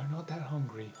are not that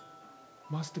hungry.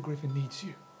 Master Griffin needs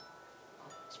you.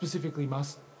 Specifically,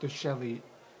 Master Shelley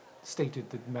stated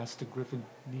that Master Griffin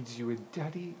needs you in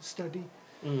daddy study,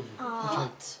 which I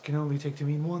can only take to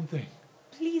mean one thing.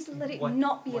 Please let it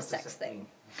not be a sex thing.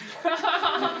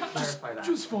 Clarify that.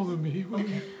 Just follow me, will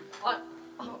you?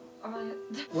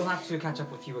 We'll have to catch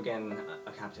up with you again,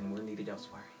 Captain. We're needed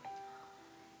elsewhere.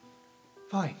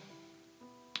 Fine.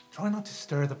 Try not to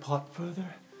stir the pot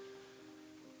further.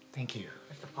 Thank you.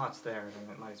 If the pot's there,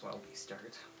 then it might as well be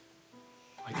stirred.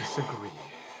 I disagree.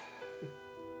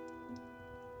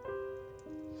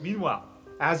 Meanwhile,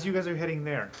 as you guys are heading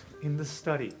there, in the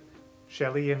study,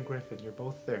 Shelley and Griffin, you're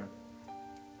both there.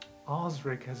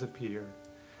 Osric has appeared.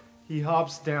 He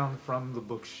hops down from the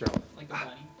bookshelf. Like a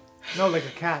bunny. No, like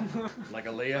a cat. Like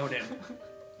a Leonin.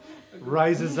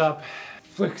 Rises up,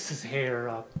 flicks his hair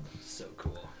up, So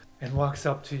cool. and walks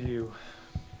up to you.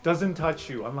 Doesn't touch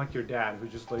you, unlike your dad, who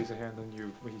just lays a hand on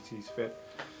you when he sees fit.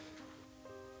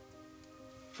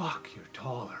 Fuck, you're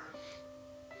taller.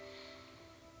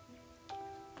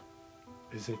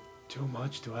 Is it too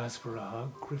much to ask for a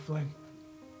hug, Griffling?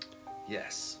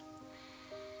 Yes.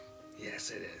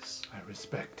 Yes, it is. I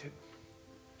respect it.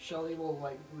 Shelly will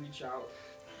reach out.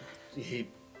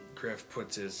 Griff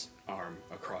puts his arm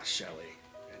across Shelley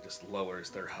and just lowers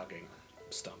their hugging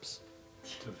stumps.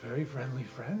 It's a very friendly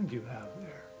friend you have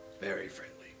there. Very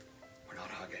friendly. We're not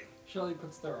hugging. Shelly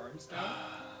puts their arms down.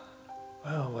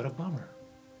 Well, what a bummer.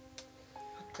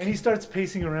 And he starts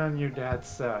pacing around your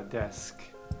dad's desk,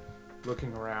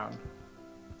 looking around.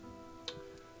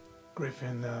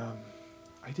 Griffin,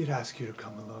 I did ask you to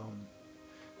come alone.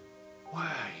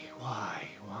 Why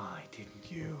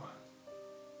didn't you?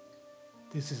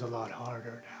 This is a lot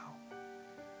harder now.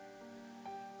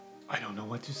 I don't know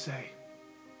what to say.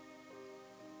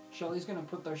 Shelly's gonna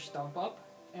put their stump up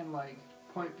and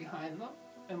point behind them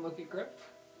and look at Griff.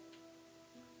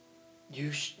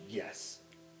 Yes.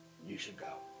 You should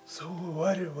go. So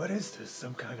what is this?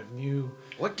 Some kind of new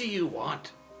What do you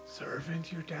want?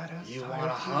 servant your dad has You hired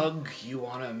want a hug? You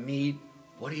want to meet?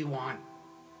 What do you want?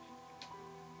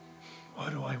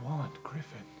 What do I want,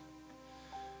 Griffin?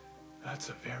 That's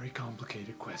a very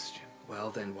complicated question.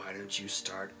 Well, then why don't you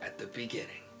start at the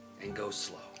beginning and go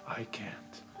slow? I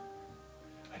can't.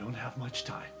 I don't have much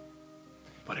time.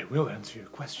 But I will answer your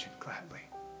question gladly.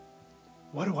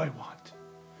 What do I want?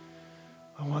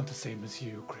 I want the same as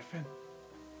you, Griffin.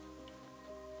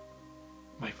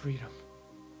 My freedom.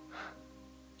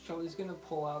 Shelly's gonna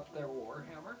pull out their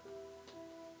warhammer.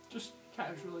 Just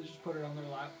casually, just put it on their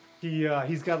lap.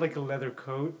 He's got like a leather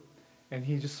coat, and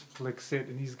he just flicks it,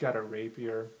 and he's got a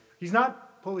rapier. He's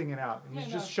not pulling it out. He's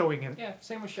just showing it. Yeah,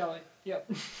 same with Shelly.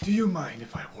 Yep. Do you mind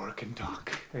if I work and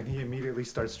talk? And he immediately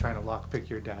starts trying to lockpick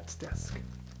your dad's desk.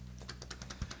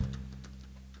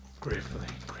 Griffling.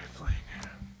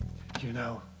 You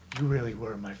know, you really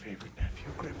were my favorite nephew,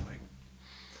 Griffling.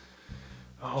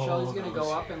 Oh, Shelly's gonna go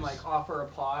those up and years. like offer a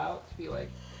paw out to be like,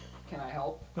 "Can I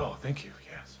help?" Oh, thank you,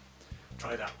 yes.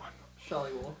 Try that one.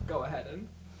 Shelly will go ahead and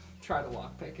try to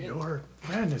lockpick it. Your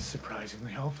friend is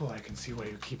surprisingly helpful. I can see why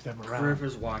you keep them around. Griff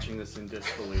is watching this in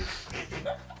disbelief.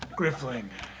 Griffling,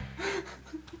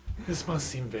 this must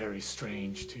seem very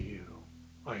strange to you.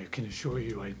 I can assure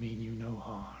you I mean you no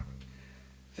harm.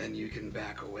 Then you can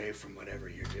back away from whatever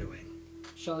you're doing.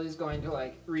 Shelly's going to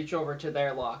like reach over to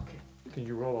their lock. Can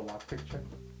you roll a lockpick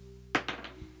check?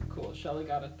 Cool. Shelly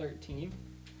got a 13.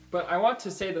 But I want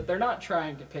to say that they're not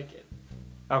trying to pick it.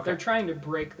 Okay. They're trying to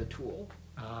break the tool.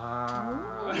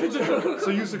 Ah. So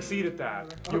you succeed at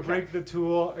that. You break the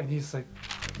tool, and he's like,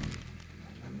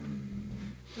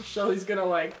 Shelly's gonna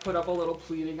like put up a little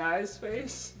pleading eyes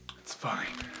face. It's fine.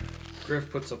 Griff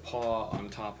puts a paw on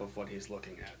top of what he's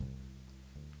looking at.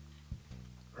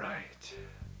 Right.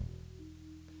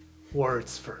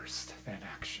 Words first, then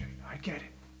action. I get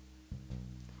it.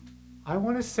 I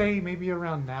want to say maybe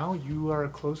around now you are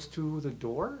close to the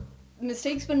door.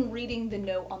 Mistake's been reading the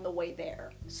note on the way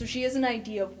there, so she has an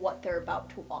idea of what they're about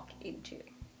to walk into.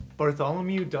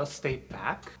 Bartholomew does stay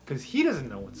back because he doesn't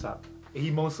know what's up. He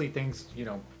mostly thinks,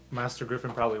 Master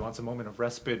Griffin probably wants a moment of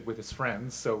respite with his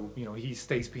friends, so, he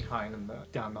stays behind in the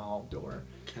down the hall door.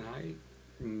 Can I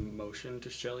motion to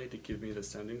Shelly to give me the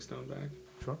sending stone back?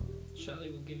 Sure. Shelly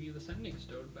will give you the sending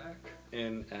stone back.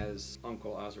 And as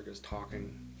Uncle Osric is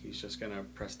talking, he's just gonna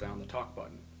press down the talk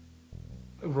button.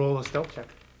 Roll a stealth check.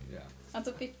 Yeah. That's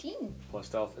a 15. Plus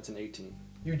stealth, it's an 18.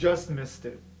 You just missed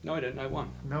it. No, I didn't. I won.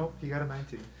 Nope, you got a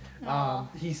 19. Aw.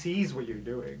 He sees what you're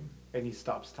doing, and he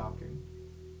stops talking.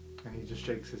 And he just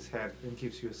shakes his head and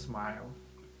gives you a smile.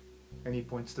 And he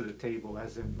points to the table,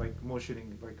 as in,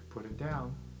 motioning, put it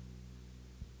down.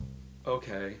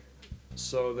 Okay.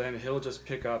 So then he'll just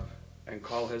pick up and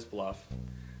call his bluff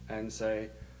and say,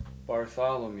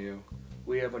 Bartholomew,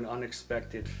 we have an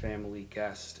unexpected family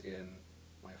guest in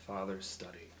my father's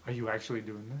study. Are you actually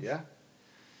doing this? Yeah?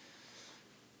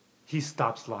 He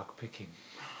stops lockpicking.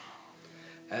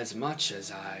 As much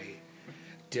as I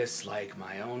dislike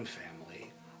my own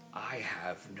family, I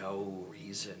have no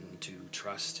reason to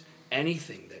trust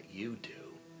anything that you do.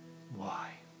 Why?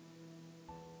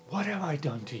 What have I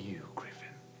done to you, Griffin?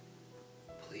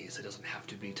 Please, it doesn't have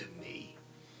to be to me.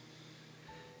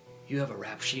 You have a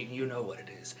rap sheet and you know what it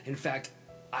is. In fact,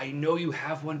 I know you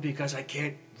have one because I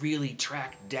can't really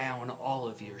track down all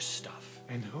of your stuff.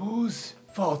 And whose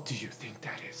fault do you think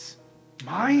that is?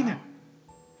 Mine?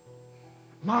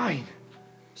 Mine.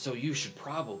 So you should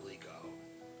probably go.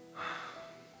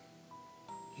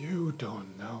 You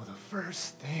don't know the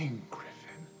first thing, Griffin.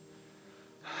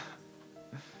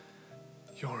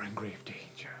 You're in grave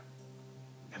danger.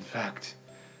 In fact,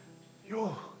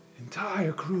 your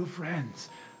entire crew of friends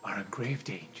are in grave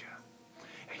danger.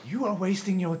 And you are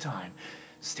wasting your time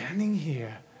standing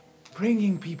here,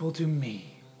 bringing people to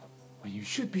me, when you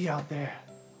should be out there,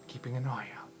 keeping an eye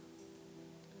out.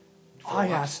 I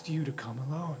asked you to come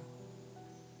alone.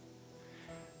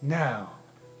 Now,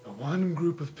 the one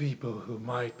group of people who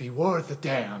might be worth a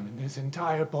damn in this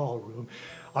entire ballroom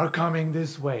are coming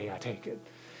this way, I take it.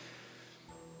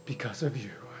 Because of you.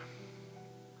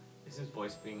 Is his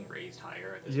voice being raised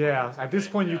higher at this Yeah, point? at this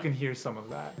point you Yeah. can hear some of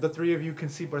that. The three of you can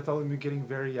see Bartholomew getting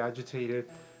very agitated.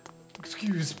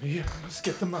 Excuse me, let's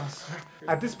get the master.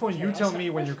 At this point, you tell me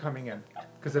when you're coming in.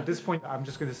 Because at this point, I'm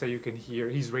just going to say you can hear.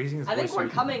 He's raising his I voice. think so we're you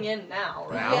can- coming in now,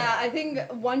 right? Yeah, I think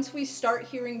once we start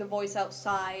hearing the voice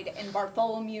outside and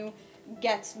Bartholomew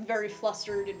gets very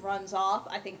flustered and runs off,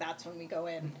 I think that's when we go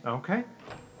in. Okay.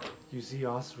 You see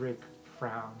Osric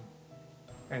frown.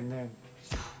 And then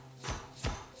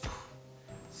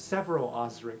Several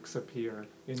Osrics appear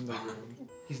in the room.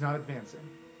 He's not advancing.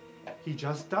 He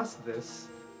just does this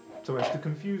so as to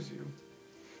confuse you.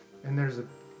 And there's a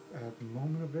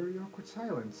moment of very awkward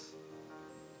silence.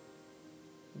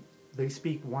 They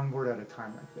speak one word at a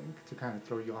time, I think, to kind of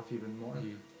throw you off even more.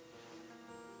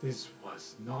 This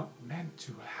was not meant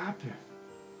to happen.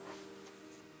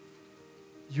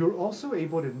 You're also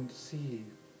able to see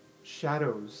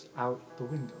shadows out the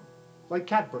window, like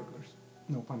cat burglars,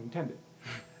 no pun intended.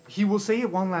 He will say it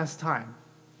one last time.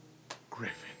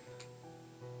 Griffin,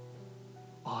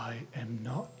 I am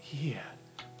not here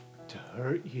to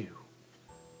hurt you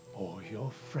or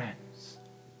your friends.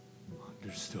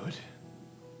 Understood?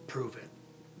 Prove it.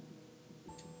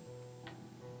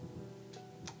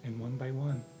 And one by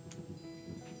one,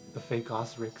 the fake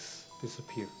Osrics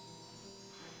disappear.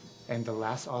 And the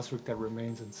last Osric that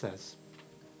remains and says,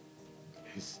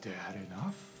 Is that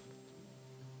enough?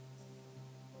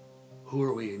 Who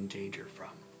are we in danger from?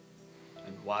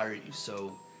 And why are you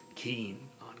so keen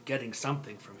on getting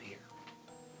something from here?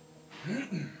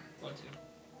 Thank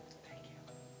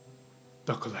you.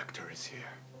 The collector is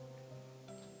here.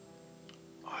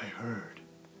 I heard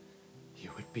you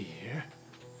would be here,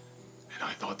 and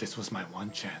I thought this was my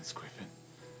one chance, Griffin.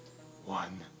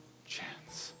 One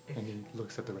chance. and he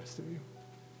looks at the rest of you.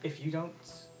 If you don't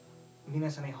mean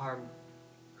us any harm,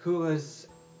 who is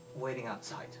waiting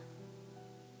outside?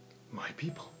 My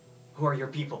people. Who are your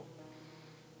people?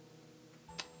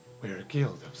 We're a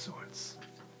guild of sorts.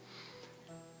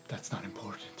 That's not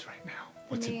important right now.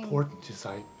 What's name. important is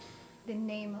The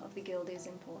name of the guild is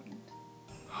important.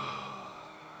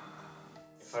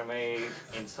 If I may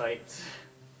insight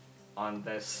on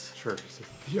this. Sure.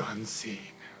 the unseen.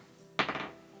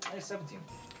 I have 17.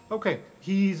 Okay,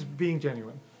 he's being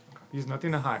genuine. He's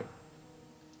nothing to hide.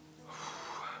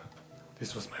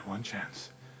 This was my one chance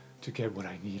to get what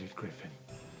I needed, Griffin.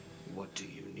 What do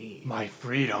you need? My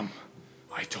freedom.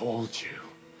 I told you.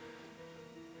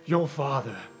 Your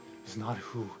father is not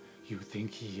who you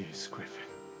think he is, Griffin.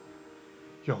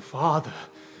 Your father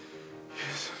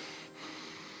is...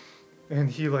 And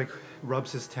he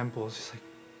rubs his temples. He's like,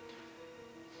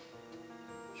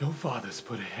 Your father's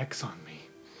put a hex on me.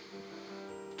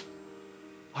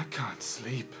 I can't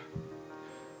sleep.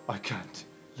 I can't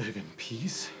live in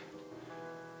peace.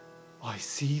 I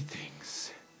see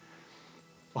things.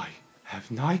 I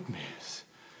have nightmares.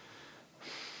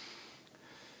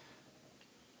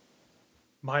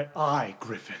 My eye,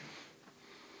 Griffin.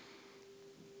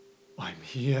 I'm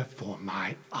here for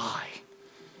my eye.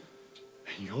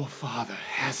 And your father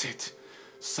has it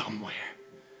somewhere.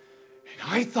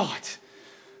 And I thought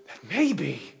that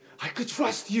maybe I could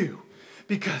trust you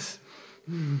because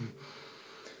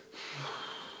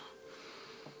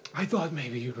I thought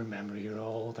maybe you remember your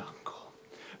old uncle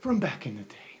from back in the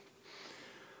day.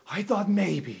 I thought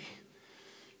maybe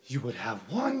you would have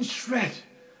one shred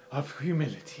of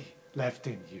humility left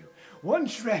in you. One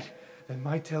shred that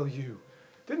might tell you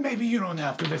that maybe you don't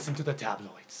have to listen to the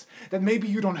tabloids. That maybe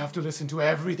you don't have to listen to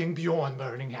everything Bjorn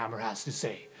Burning Hammer has to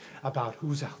say about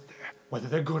who's out there. Whether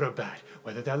they're good or bad.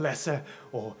 Whether they're lesser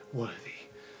or worthy.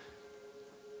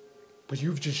 But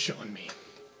you've just shown me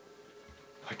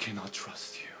I cannot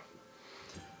trust you.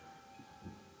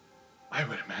 I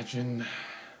would imagine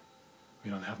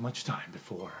we don't have much time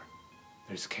before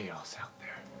there's chaos out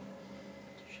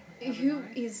there. Who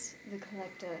is the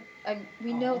collector?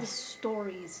 We know the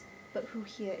stories, but who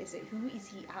here is it? Who is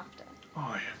he after? Oh,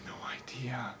 I have no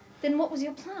idea. Then what was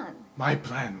your plan? My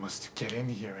plan was to get in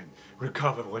here and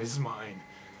recover what is mine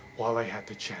while I had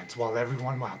the chance, while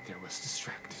everyone out there was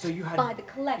distracted. So you had... By the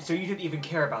collector. So you didn't even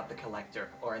care about the collector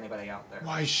or anybody out there?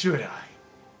 Why should I?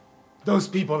 Those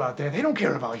people out there, they don't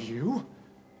care about you.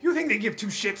 You think they give two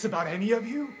shits about any of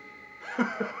you?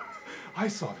 I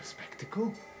saw the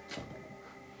spectacle.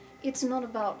 It's not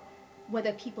about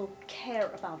whether people care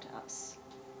about us.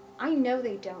 I know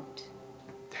they don't.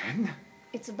 Then?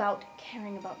 It's about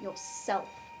caring about yourself.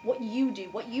 What you do,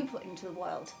 what you put into the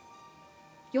world.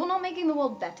 You're not making the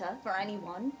world better for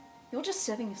anyone. You're just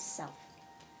serving yourself.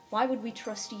 Why would we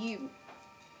trust you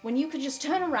when you could just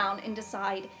turn around and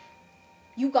decide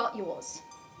you got yours?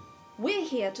 We're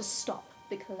here to stop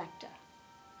the collector.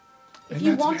 If And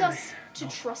you that's want very us to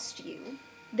trust you,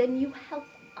 then you help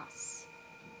us.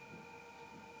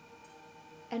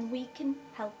 And we can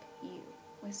help you.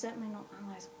 We're certainly not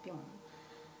allies of Bjorn.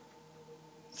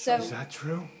 So, Is that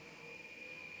true?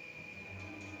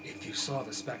 If you saw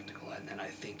the spectacle, and then I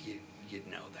think you'd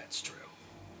know that's true.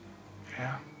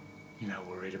 Yeah? You're not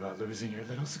worried about losing your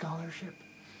little scholarship?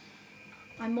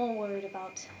 I'm more worried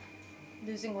about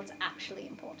losing what's actually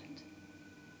important.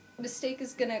 Mistake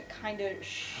is gonna kind of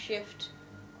shift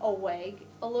away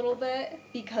a little bit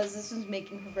because this is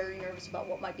making her very nervous about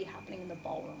what might be happening in the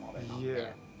ballroom while they're not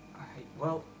there. Alright,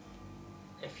 well,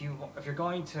 if we're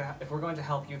going to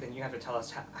help you, then you have to tell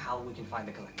us how we can find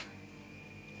the collector.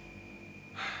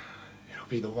 It'll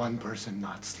be the one person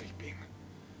not sleeping.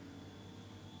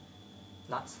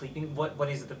 Not sleeping? What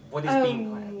is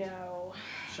being planned? No.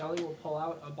 Shelly will pull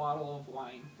out a bottle of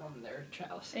wine from their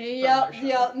chalice.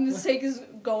 Yeah. Mistake is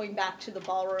going back to the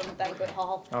ballroom banquet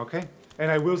hall. Okay. And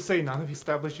I will say none of you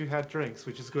established you had drinks,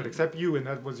 which is good, except you, and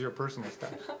that was your personal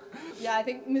stash. Yeah, I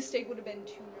think Mistake would have been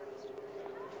too nervous.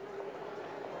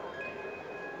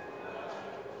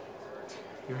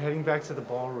 You're heading back to the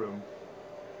ballroom.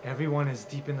 Everyone is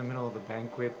deep in the middle of the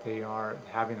banquet. They are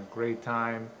having a great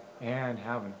time and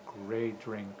having a great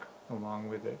drink along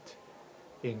with it,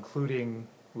 including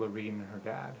Lorene and her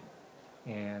dad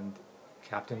and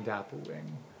Captain Dapplewing.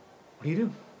 What do you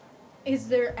do? Is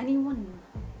there anyone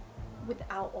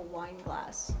without a wine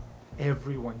glass?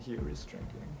 Everyone here is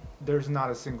drinking. There's not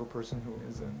a single person who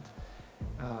isn't.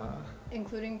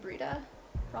 Including Brita,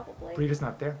 probably. Brita's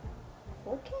not there.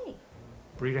 Okay.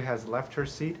 Brita has left her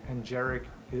seat, and Jarek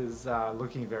is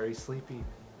looking very sleepy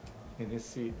in his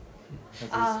seat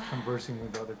as he's conversing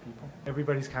with other people.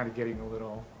 Everybody's kind of getting a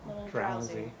little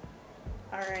drowsy.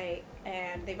 All right,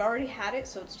 and they've already had it,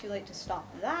 so it's too late to stop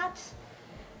that.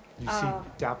 You see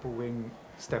Dapplewing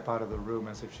step out of the room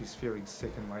as if she's feeling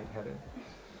sick and lightheaded.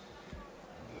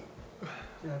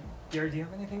 Gary, do you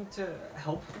have anything to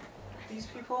help these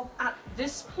people? At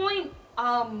this point,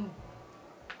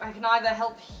 I can either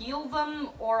help heal them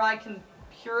or I can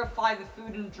purify the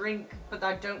food and drink, but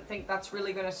I don't think that's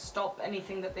really going to stop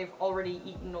anything that they've already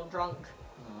eaten or drunk.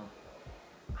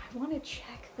 I want to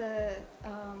check the,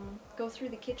 go through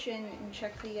the kitchen and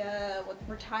check the,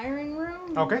 retiring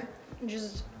room. Okay.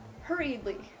 Just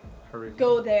hurriedly Hurry.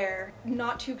 go there.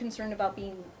 Not too concerned about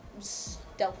being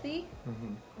stealthy.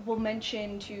 Mm-hmm. We'll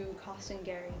mention to Cost and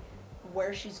Gary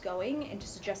where she's going and to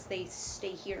suggest they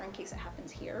stay here in case it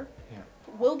happens here. Yeah.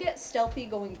 We'll get stealthy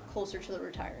going closer to the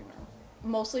retiring room.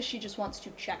 Mostly she just wants to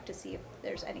check to see if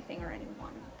there's anything or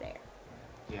anyone there.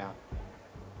 Yeah.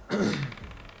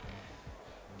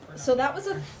 So that was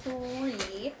a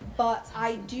 3, but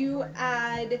I do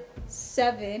add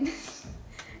 7.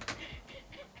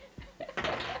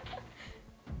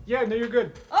 Yeah, no, you're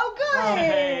good. Oh,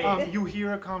 good! You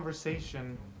hear a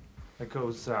conversation that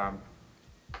goes,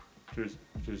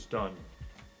 just done.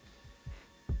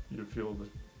 You feel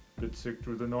a bit sick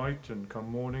through the night, and come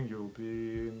morning you'll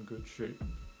be in good shape.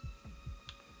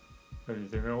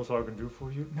 Anything else I can do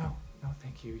for you? No,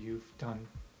 thank you. You've done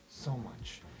so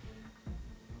much.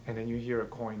 And then you hear a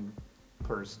coin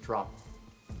purse drop.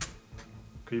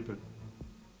 Keep it.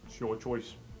 It's your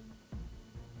choice.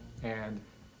 And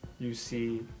you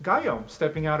see Guillaume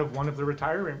stepping out of one of the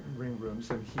retiring rooms,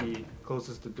 and he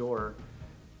closes the door.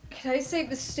 Can I say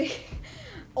Mistake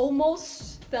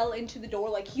almost fell into the door,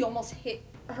 like he almost hit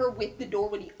her with the door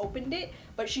when he opened it,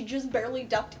 but she just barely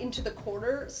ducked into the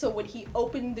corner, so when he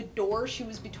opened the door, she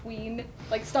was between,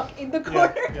 like stuck in the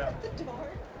corner of the door.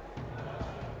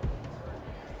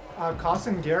 Coss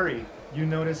and Gary, you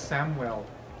notice Samuel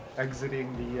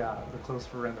exiting the close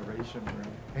for renovation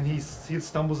room, and he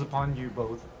stumbles upon you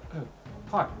both. Oh,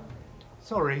 hi.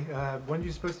 Sorry, when are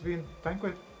you supposed to be in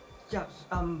banquet? Yeah,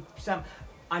 Sam,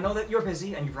 I know that you're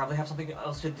busy and you probably have something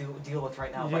else to deal with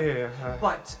right now.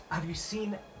 But have you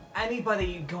seen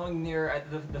anybody going near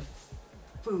the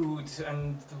food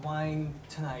and the wine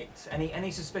tonight? Any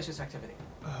suspicious activity?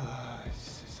 A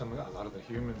lot of the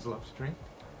humans love to drink.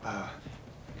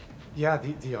 Yeah,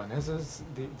 the Onezas,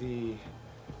 the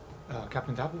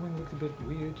Captain Dapplewing looked a bit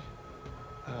weird.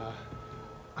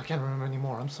 I can't remember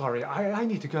anymore. I'm sorry. I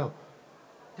need to go.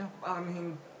 Yeah, I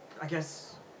mean, I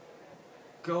guess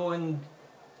go and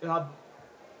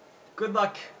good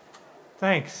luck.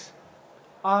 Thanks.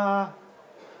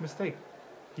 Mistake.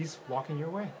 He's walking your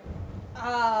way.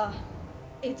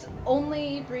 It's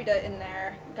only Brita in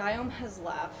there. Guillaume has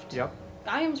left. Yep.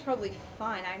 Guillaume's probably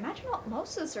fine. I imagine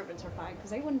most of the servants are fine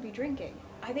because they wouldn't be drinking.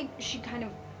 I think she kind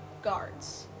of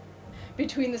guards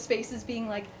between the spaces, being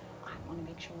like, I want to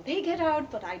make sure they get out,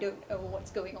 but I don't know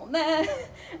what's going on there.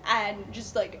 And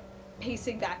just like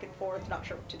pacing back and forth, not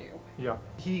sure what to do. Yeah.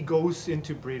 He goes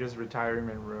into Brita's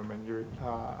retirement room, and you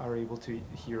are able to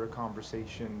hear a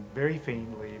conversation very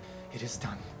faintly. It is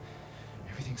done.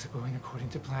 Everything's going according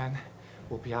to plan.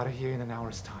 We'll be out of here in an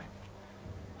hour's time.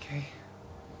 Okay?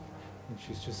 And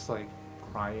she's just like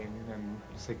crying and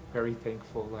just like very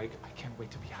thankful, like, I can't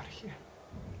wait to be out of here.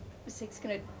 Mistake's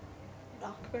gonna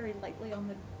knock very lightly on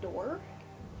the door.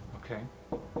 Okay.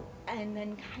 and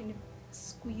then kind of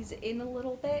squeeze in a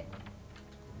little bit.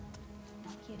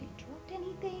 Not here to interrupt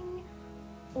anything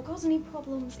or cause any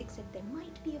problems, except there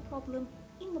might be a problem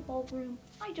in the ballroom.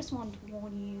 I just wanted to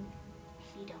warn you,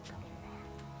 maybe don't go in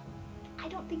there. I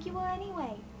don't think you will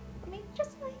anyway. I mean,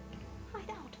 just like hide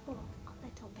out for a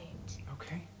little bit.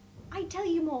 Okay. I'd tell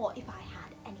you more if I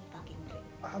had any fucking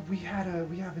clue. We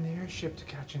have an airship to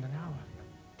catch in an hour.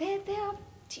 There are,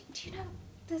 do you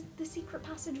know the secret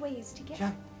passageways to get?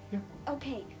 Yeah.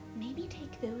 Okay, maybe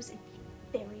take those and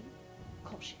be very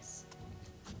cautious.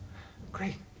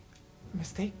 Great.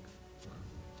 Mistake.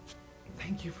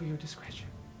 Thank you for your discretion.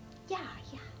 Yeah.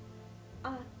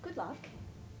 Good luck.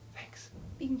 Thanks.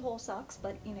 Being poor sucks,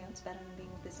 but you know, it's better than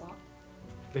being with this lot.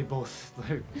 They both,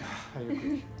 I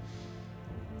agree.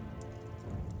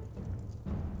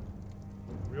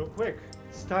 Real quick,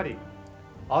 study.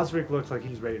 Osric looks like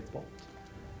he's ready to bolt.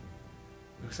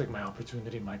 Looks like my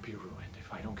opportunity might be ruined.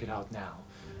 If I don't get out now,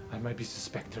 I might be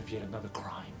suspected of yet another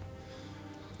crime.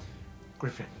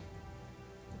 Griffin,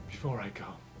 before I go,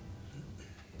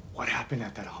 what happened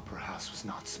at that opera house was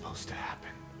not supposed to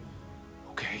happen.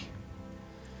 Okay?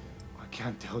 I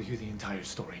can't tell you the entire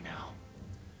story now,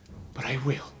 but I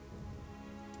will.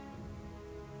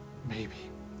 Maybe.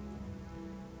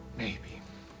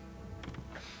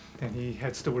 Then he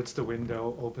heads towards the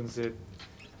window, opens it,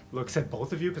 looks at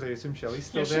both of you, because I assume Shelly's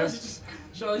still there.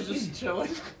 Shelly's just chilling.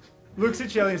 Looks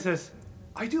at Shelly and says,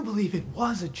 I do believe it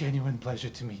was a genuine pleasure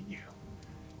to meet you.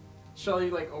 Shelly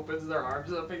like opens their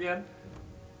arms up again.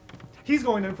 He's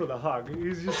going in for the hug.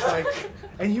 He's just like,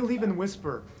 and he'll even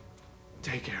whisper,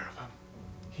 take care of him.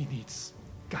 He needs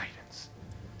guidance.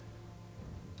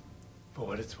 For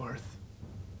what it's worth,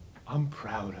 I'm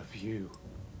proud of you,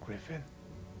 Griffin.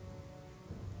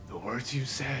 The words you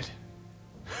said.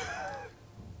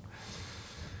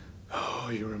 Oh,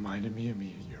 you reminded me of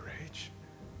me at your age.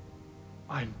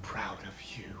 I'm proud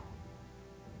of you.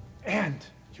 And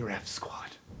your F squad.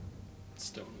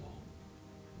 Stonewall.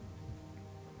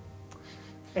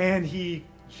 And he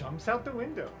jumps out the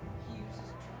window.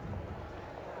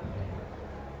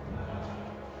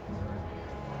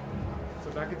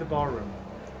 So back at the ballroom,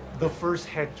 the first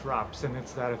head drops, and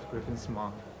it's that of Griffin's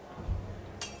mom,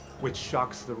 which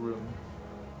shocks the room.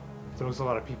 Throws a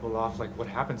lot of people off, like what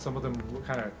happened. Some of them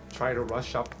kind of try to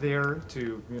rush up there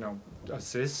to,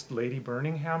 assist Lady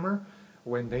Burninghammer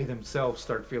when they themselves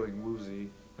start feeling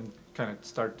woozy and kind of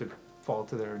start to fall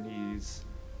to their knees,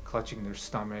 clutching their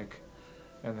stomach,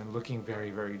 and then looking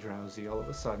very, very drowsy all of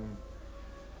a sudden.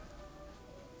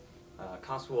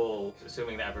 Constable,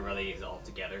 assuming that everybody is all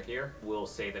together here, will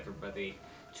save everybody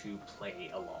to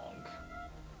play along.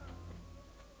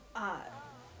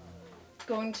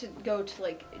 Going to go to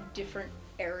like different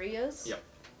areas. Yep.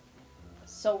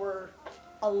 So we're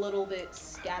a little bit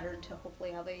scattered to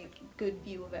hopefully have a good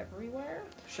view of everywhere.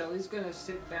 Shelly's gonna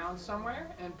sit down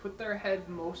somewhere and put their head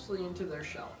mostly into their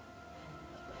shell.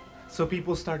 So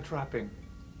people start dropping.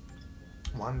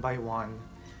 One by one,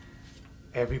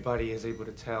 everybody is able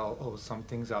to tell, oh,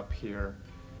 something's up here.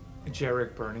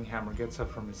 Jarek Burninghammer gets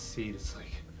up from his seat. It's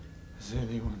like, has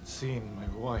anyone seen my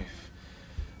wife?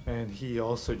 And he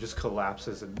also just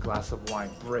collapses and a glass of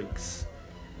wine breaks.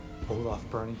 Olaf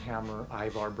Burninghammer,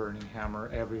 Ivar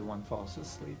Burninghammer, everyone falls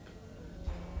asleep.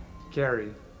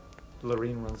 Gary,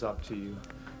 Lorene runs up to you.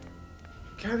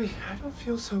 Gary, I don't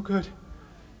feel so good.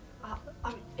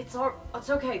 It's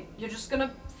okay. You're just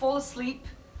gonna fall asleep,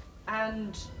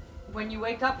 and when you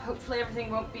wake up, hopefully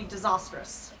everything won't be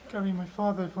disastrous. Gary, my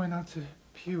father went out to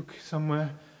puke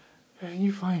somewhere.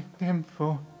 You find him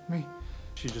for me.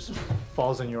 She just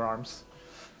falls in your arms.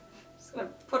 Just gonna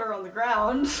put her on the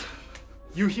ground.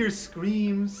 You hear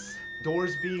screams,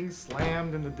 doors being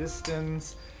slammed in the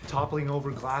distance, toppling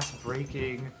over, glass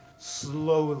breaking,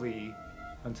 slowly,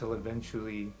 until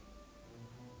eventually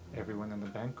everyone in the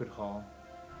banquet hall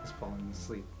is falling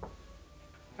asleep.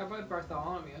 How about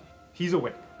Bartholomew? He's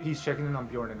awake. He's checking in on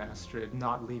Bjorn and Astrid,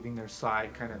 not leaving their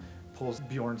side, kind of pulls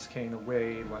Bjorn's cane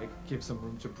away, like gives them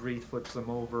room to breathe, flips them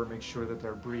over, makes sure that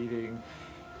they're breathing.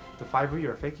 The five of you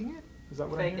are faking it? Is that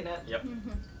what I'm Faking hearing? it. Yep.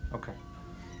 Okay.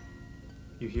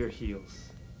 You hear heels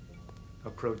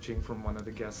approaching from one of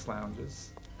the guest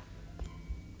lounges.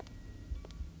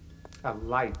 A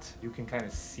light you can kind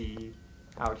of see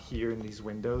out here in these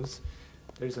windows.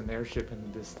 There's an airship in the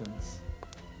distance.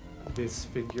 This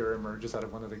figure emerges out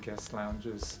of one of the guest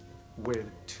lounges with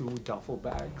 2 duffel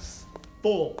bags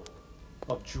full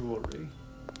of jewelry.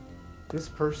 This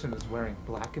person is wearing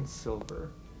black and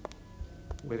silver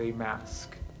with a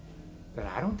mask that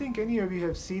I don't think any of you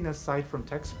have seen aside from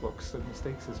textbooks that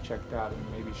Mistakes has checked out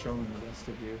and maybe shown the rest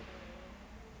of you.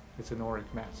 It's an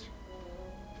auric mask.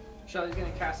 Shelly's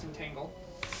gonna cast Entangle.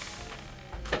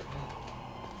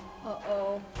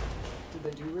 Uh-oh. Did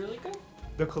they do really good?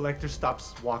 The collector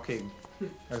stops walking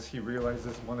as he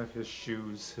realizes one of his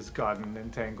shoes has gotten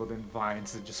entangled in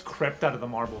vines and just crept out of the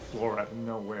marble floor out of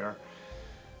nowhere.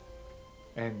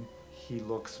 And he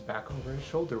looks back over his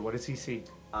shoulder. What does he see?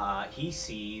 He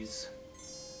sees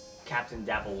Captain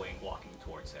Dapplewing walking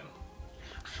towards him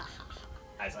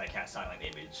as I cast Silent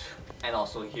Image, and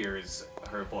also hears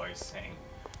her voice saying,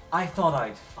 "I thought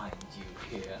I'd find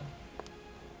you here."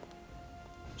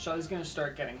 Shelly's gonna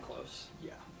start getting close.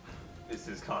 Yeah. This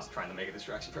is Cost trying to make a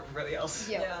distraction for everybody else.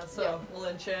 Yeah. Yeah, so we'll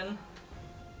inch in.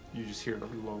 You just hear a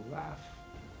low laugh.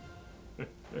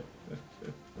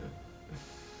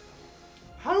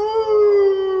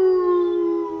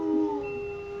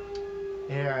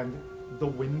 And the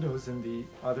windows in the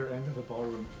other end of the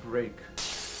ballroom break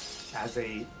as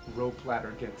a rope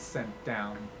ladder gets sent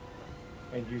down,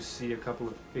 and you see a couple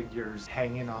of figures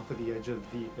hanging off of the edge of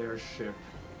the airship.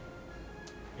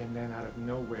 And then out of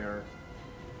nowhere,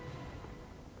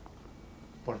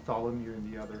 Bartholomew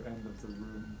in the other end of the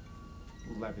room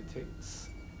levitates.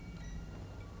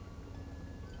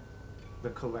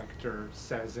 The collector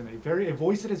says in a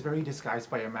voice that is very disguised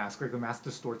by a mask, like the mask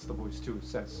distorts the voice too,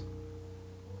 says,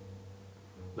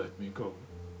 "Let me go,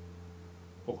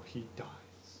 or he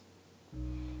dies."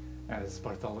 As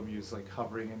Bartholomew's like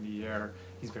hovering in the air,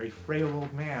 he's a very frail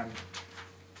old man.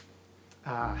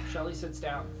 Shelly sits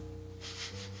down.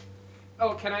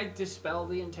 Oh, can I dispel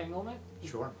the entanglement?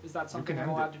 Sure. Is that You something can I'm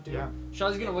end allowed it, to do? yeah.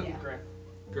 Shelly's gonna look at Griff.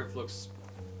 Griff looks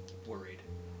worried.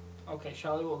 Okay,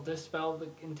 Shelly will dispel the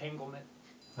entanglement.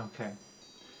 Okay.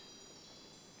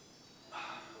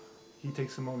 He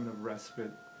takes a moment of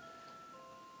respite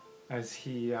as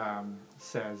he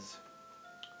says,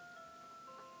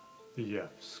 "The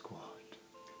F Squad.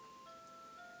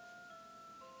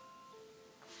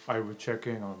 I would check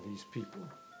in on these people,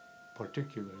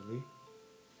 particularly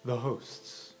the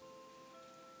hosts.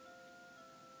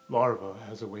 Larva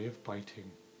has a way of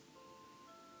biting."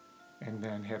 And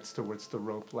then heads towards the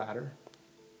rope ladder.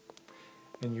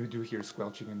 And you do hear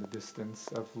squelching in the distance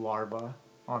of larva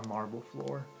on marble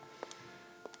floor.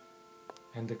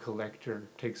 And the collector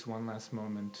takes one last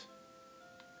moment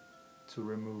to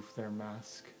remove their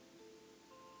mask.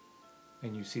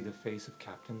 And you see the face of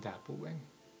Captain Dapplewing.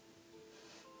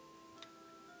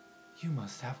 "You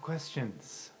must have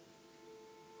questions."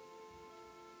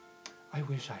 "I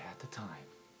wish I had the time."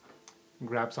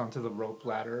 Grabs onto the rope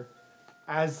ladder.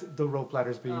 As the rope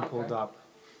ladder's being pulled up,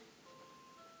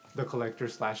 the collector /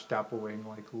 Dapplewing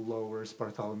lowers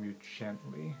Bartholomew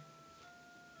gently.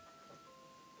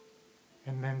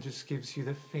 And then just gives you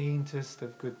the faintest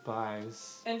of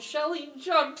goodbyes. And Shelly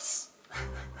jumps!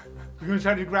 You're gonna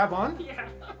try to grab on? Yeah.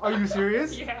 Are you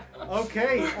serious? Yeah.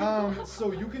 Okay,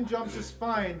 so you can jump just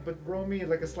fine, but roll me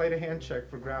a sleight of hand check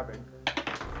for grabbing.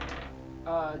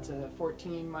 It's a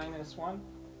 14 minus 1.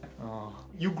 Oh.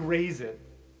 You graze it,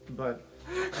 but...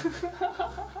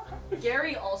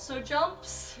 Gary also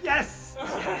jumps. Yes!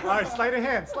 Alright, sleight of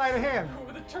hand.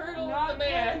 With a turtle, not the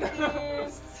man.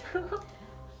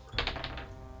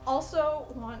 Also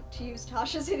want to use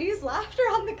Tasha's hideous laughter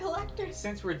on the collector.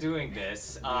 Since we're doing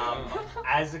this,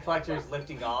 as the collector is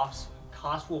lifting off,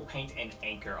 Cost will paint an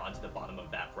anchor onto the bottom of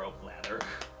that rope ladder.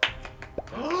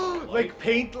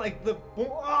 Paint the...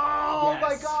 Oh Yes.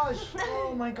 my gosh!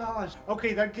 Oh my gosh!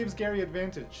 Okay, that gives Gary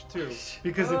advantage too,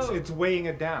 because it's weighing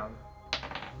it down.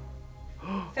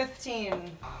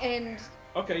 15. And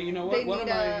Okay, you know they what?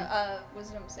 need a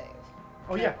wisdom save.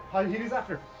 Oh yeah, he's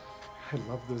after. I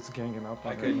love those ganging up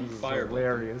on I it. could This is fire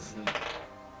hilarious.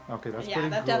 Okay, that's Yeah, pretty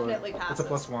that good. definitely That's a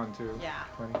passes. +1 too. Yeah.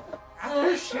 20.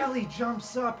 After Shelly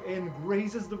jumps up and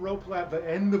grazes the rope ladder, the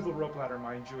end of the rope ladder,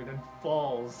 mind you, and then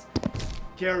falls,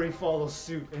 Gary follows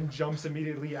suit and jumps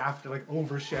immediately after,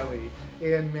 over Shelly,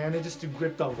 and manages to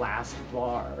grip the last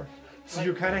bar. So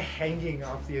you're kind of hanging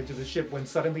off the edge of the ship when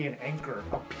suddenly an anchor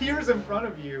appears in front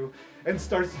of you and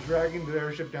starts dragging the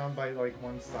airship down by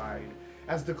one side.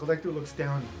 As the collector looks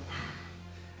down,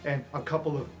 and a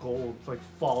couple of gold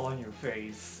fall on your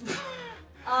face.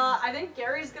 I think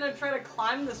Gary's gonna try to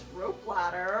climb this rope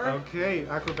ladder. Okay,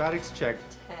 acrobatics check.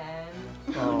 10.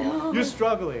 Oh, no. You're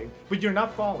struggling, but you're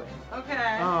not falling.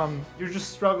 Okay. You're just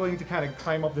struggling to kind of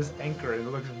climb up this anchor, and it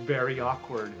looks very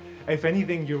awkward. If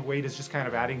anything, your weight is just kind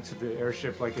of adding to the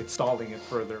airship, it's stalling it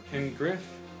further. Can Griff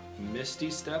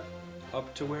Misty step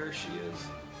up to where she is?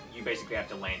 You basically have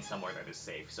to land somewhere that is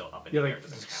safe, so up in Yeah, the air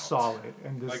doesn't count. solid,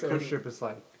 and I this couldn't- airship is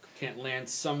Can't land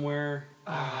somewhere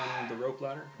on the rope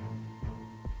ladder?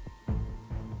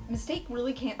 Mistake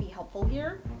really can't be helpful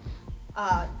here.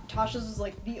 Tasha's is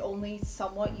the only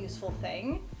somewhat useful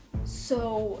thing.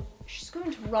 So she's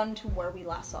going to run to where we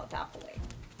last saw Dapplewing,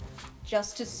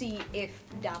 just to see if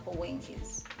Dapplewing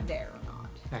is there or not.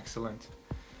 Excellent.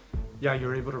 Yeah,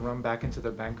 you're able to run back into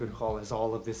the banquet hall as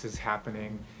all of this is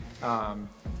happening.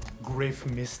 Griff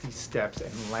misty steps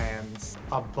and lands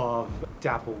above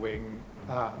Dapplewing,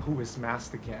 who is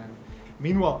masked again.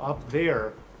 Meanwhile, up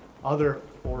there, other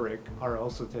Auric are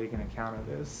also taking account of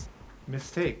this.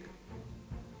 Mistake.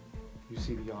 You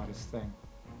see the oddest thing.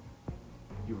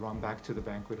 You run back to the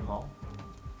banquet hall,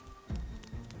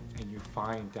 and you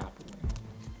find Dapplewing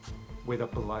with a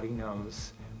bloody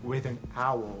nose, with an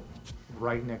owl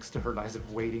right next to her, as if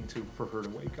waiting for her to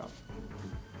wake up.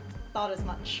 Thought as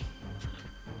much.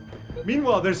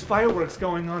 Meanwhile, there's fireworks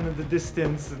going on in the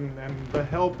distance, and the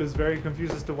help is very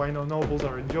confused as to why no nobles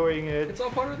are enjoying it. It's all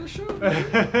part of the show.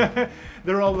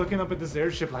 They're all looking up at this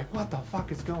airship like, what the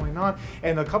fuck is going on?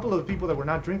 And a couple of people that were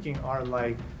not drinking are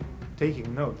like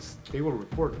taking notes. They were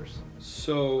reporters.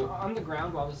 So On the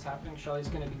ground while this is happening, Shelly's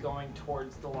going to be going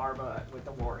towards the larva with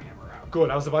the warhammer out. Good,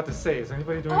 I was about to say, is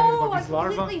anybody doing anything about I these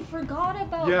larvae? completely forgot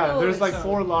about Yeah, those. there's like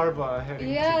 4 larvae heading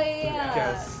Yeah, to yeah.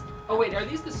 guess. Oh wait, are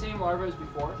these the same larvae as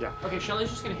before? Yeah. Okay, Shelly's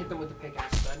just going to hit them with the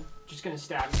pickaxe then. Just going to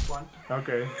stab each one.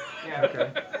 Okay. Yeah.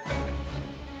 Okay.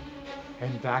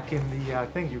 And back in the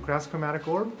thing, you cast chromatic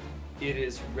orb? it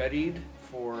is readied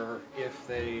for if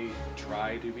they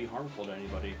try to be harmful to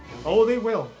anybody. Oh, they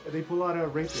will. They pull out a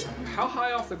rapier. How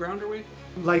high off the ground are we?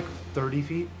 Like 30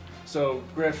 feet. So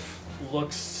Griff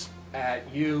looks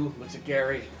at you, looks at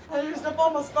Gary. I used up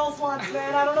all my spell slots,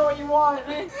 man. I don't know what you want.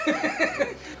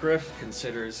 Griff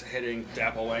considers hitting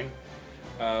Dapplewing,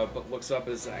 but looks up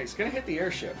as he's gonna hit the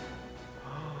airship.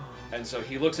 And so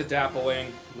he looks at Dapplewing,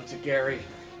 looks at Gary,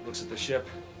 looks at the ship,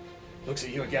 looks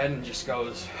at you again, and just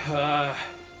goes,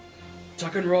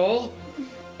 tuck and roll,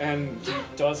 and he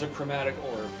does a chromatic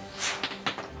orb.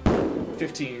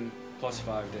 15 plus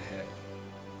 5 to hit.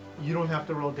 You don't have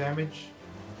to roll damage.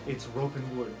 It's rope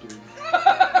and wood, dude.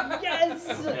 Yes!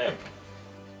 Okay.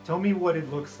 Tell me what it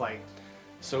looks like.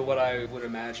 So what I would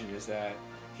imagine is that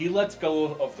he lets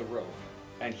go of the rope,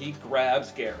 and he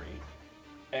grabs Gary,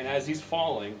 and as he's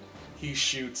falling, he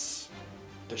shoots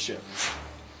the ship.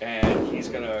 And he's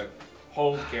gonna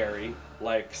hold Gary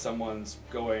like someone's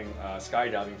going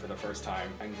skydiving for the first time,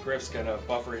 and Griff's gonna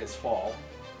buffer his fall,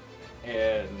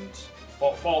 and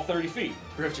fall 30 feet.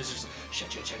 Griff just shit.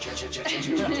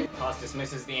 Costas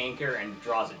misses the anchor and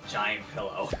draws a giant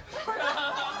pillow.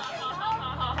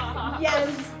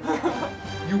 Yes!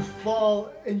 You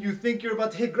fall and you think you're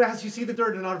about to hit grass, you see the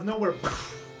dirt, and out of nowhere,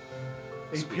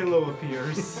 a pillow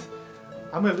appears.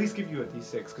 I'm gonna at least give you a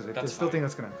d6 because I still think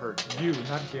that's gonna hurt you,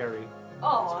 not Gary.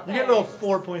 Oh, You get roll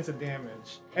 4 points of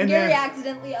damage. And Gary then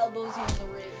accidentally elbows you in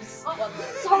the ribs. One leg.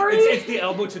 sorry. It's the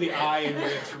elbow to the eye and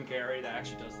ribs from Gary that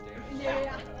actually does the damage.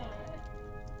 Yeah.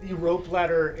 the rope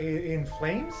ladder in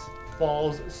flames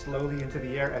falls slowly into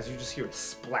the air as you just hear it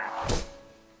splat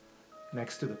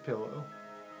next to the pillow.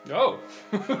 Oh!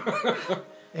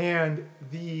 And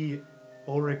the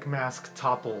Ulrich mask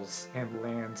topples and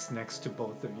lands next to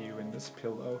both of you in this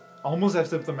pillow. Almost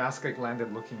as if the mask like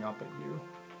landed looking up at you.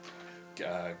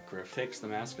 Griff takes the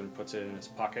mask and puts it in his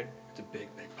pocket. It's a big,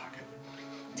 big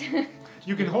pocket.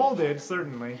 You can hold it,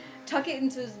 certainly. Tuck it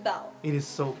into his belt. It is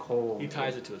so cold. He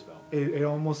ties it to his belt. It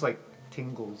almost like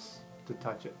tingles to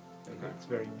touch it. Okay. It's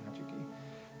very magic-y.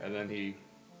 And then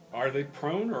are they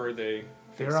prone or are they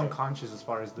They're face up? unconscious as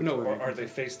far as the No, two of you are can they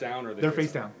tell. face down or are they They're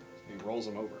face down. He rolls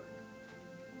them over.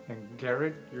 And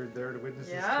Garrett, you're there to witness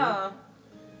Yeah. this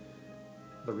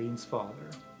too? Loreen's father.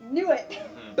 Knew it!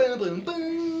 Boom, boom,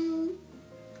 boom.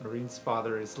 Loreen's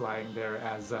father is lying there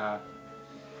as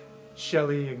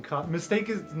Shelly and Mistake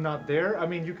is not there. I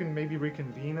mean, you can maybe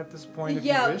reconvene at this point if you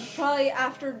Yeah, wish. probably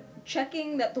after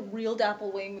checking that the real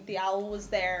Dapplewing with the owl was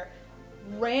there,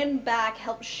 ran back,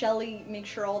 helped Shelly make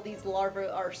sure all these larvae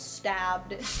are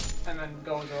stabbed, And then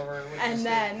goes over with and the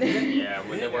then... Yeah,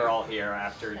 when we're all here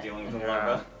after dealing with the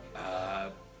larva.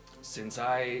 Since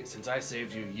I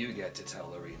saved you, you get to tell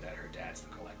Loreen that her dad's the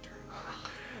collector.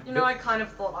 You know, I kind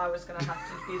of thought I was gonna have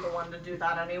to be the one to do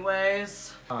that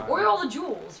anyways. Or all the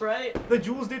jewels, right? The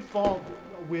jewels did fall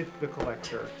with the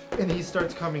collector. And he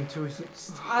starts coming to. He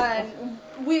says, And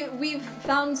we've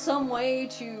found some way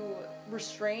to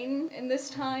restrain in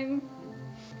this time.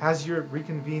 as you're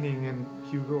reconvening and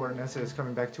Hugo or Nessa is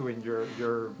coming back to it, and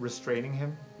you're restraining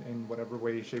him in whatever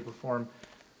way, shape, or form,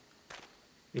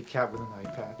 a cat with an eye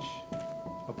patch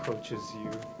approaches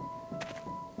you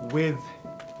with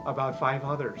about 5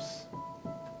 others.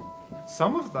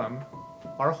 Some of them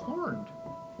are horned.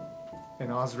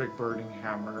 And Osric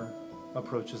Birdinghammer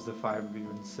approaches the 5 of you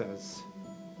and says,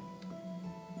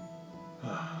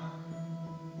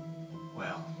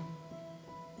 Well,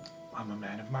 I'm a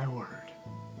man of my word.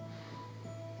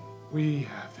 We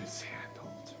have this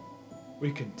handled.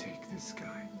 We can take this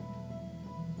guy.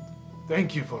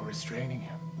 Thank you for restraining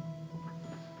him.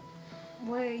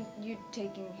 Where are you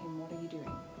taking him? What are you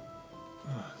doing? A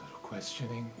little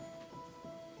questioning.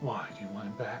 Why, do you want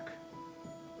him back?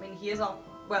 I mean, he is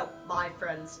my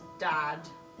friend's dad.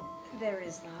 There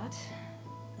is that.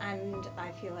 And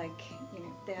I feel like,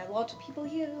 there are a lot of people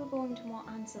here who are going to want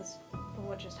answers for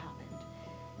what just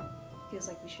happened. Feels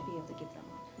like we should be able to give them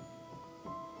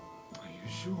one. Are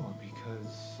you sure?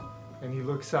 Because... And he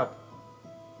looks up,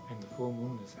 and the full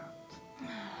moon is out.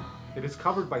 It is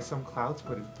covered by some clouds,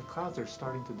 but the clouds are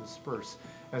starting to disperse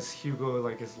as Hugo,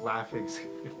 is laughing.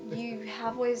 You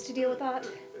have ways to deal with that?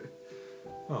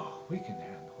 Oh, we can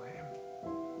handle him.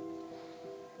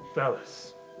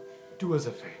 Fellas, do us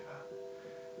a favor.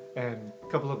 And a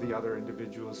couple of the other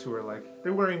individuals who are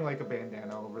they're wearing a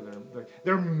bandana over their,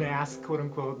 they're masked, quote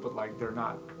unquote, but they're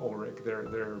not Ulrich.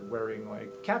 They're wearing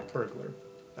cat burglar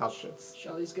outfits.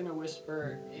 Shelly's gonna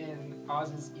whisper in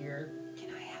Oz's ear,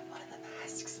 Can I have one of the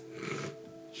masks?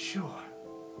 Sure.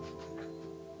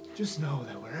 Just know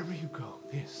that wherever you go,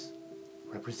 this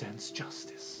represents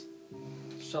justice.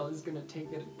 Shelly's gonna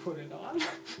take it and put it on.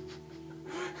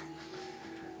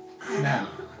 Now,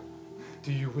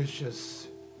 do you wish us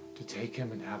to take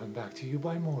him and have him back to you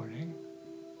by morning?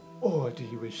 Or do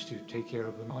you wish to take care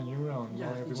of him on your own? Yeah,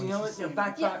 while you everyone's know what? asleep?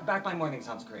 Back by morning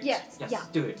sounds great. Yes, Yes, yeah.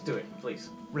 do it, please.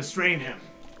 Restrain him.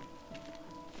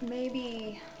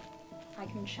 Maybe I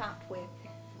can chat with,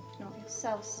 if not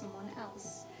yourself, someone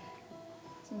else.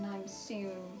 Sometime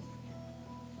soon.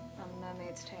 On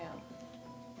Mermaid's Tale.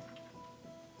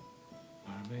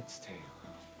 Mermaid's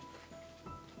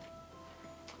Tale.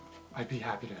 I'd be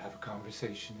happy to have a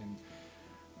conversation in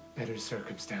better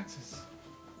circumstances.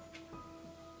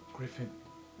 Griffin,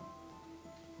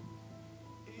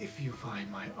 if you find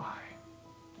my eye,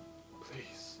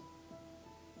 please.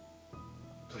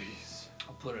 Please.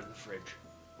 I'll put it in the fridge.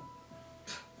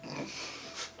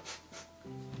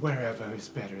 Wherever is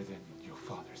better than your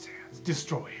father's hands.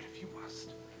 Destroy it if you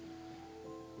must.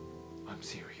 I'm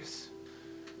serious.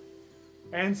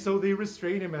 And so they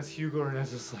restrain him as Hugo and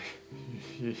is just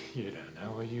you don't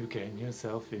know what you're getting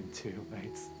yourself into,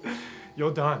 mates.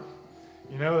 You're done.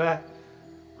 You know that?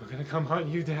 We're gonna come hunt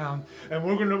you down, and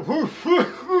we're gonna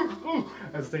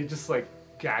as they just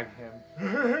gag him.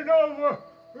 Over.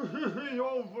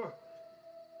 Over.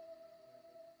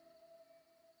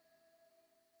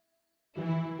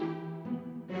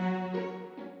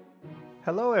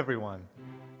 Hello, everyone.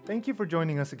 Thank you for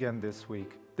joining us again this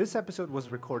week. This episode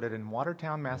was recorded in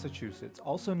Watertown, Massachusetts,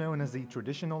 also known as the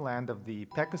traditional land of the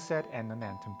Pecasset and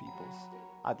Nanantum peoples.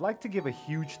 I'd like to give a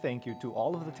huge thank you to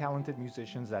all of the talented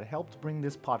musicians that helped bring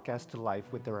this podcast to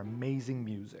life with their amazing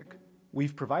music.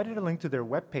 We've provided a link to their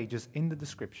web pages in the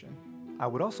description. I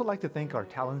would also like to thank our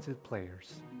talented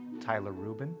players, Tyler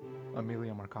Rubin,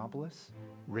 Amelia Markopoulos,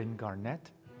 Rin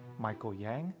Garnett, Michael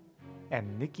Yang,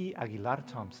 and Nikki Aguilar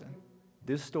Thompson.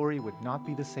 This story would not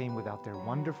be the same without their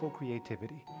wonderful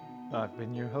creativity. I've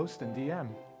been your host and DM,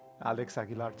 Alex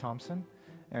Aguilar Thompson,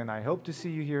 and I hope to see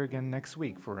you here again next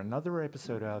week for another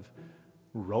episode of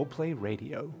Roleplay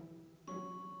Radio.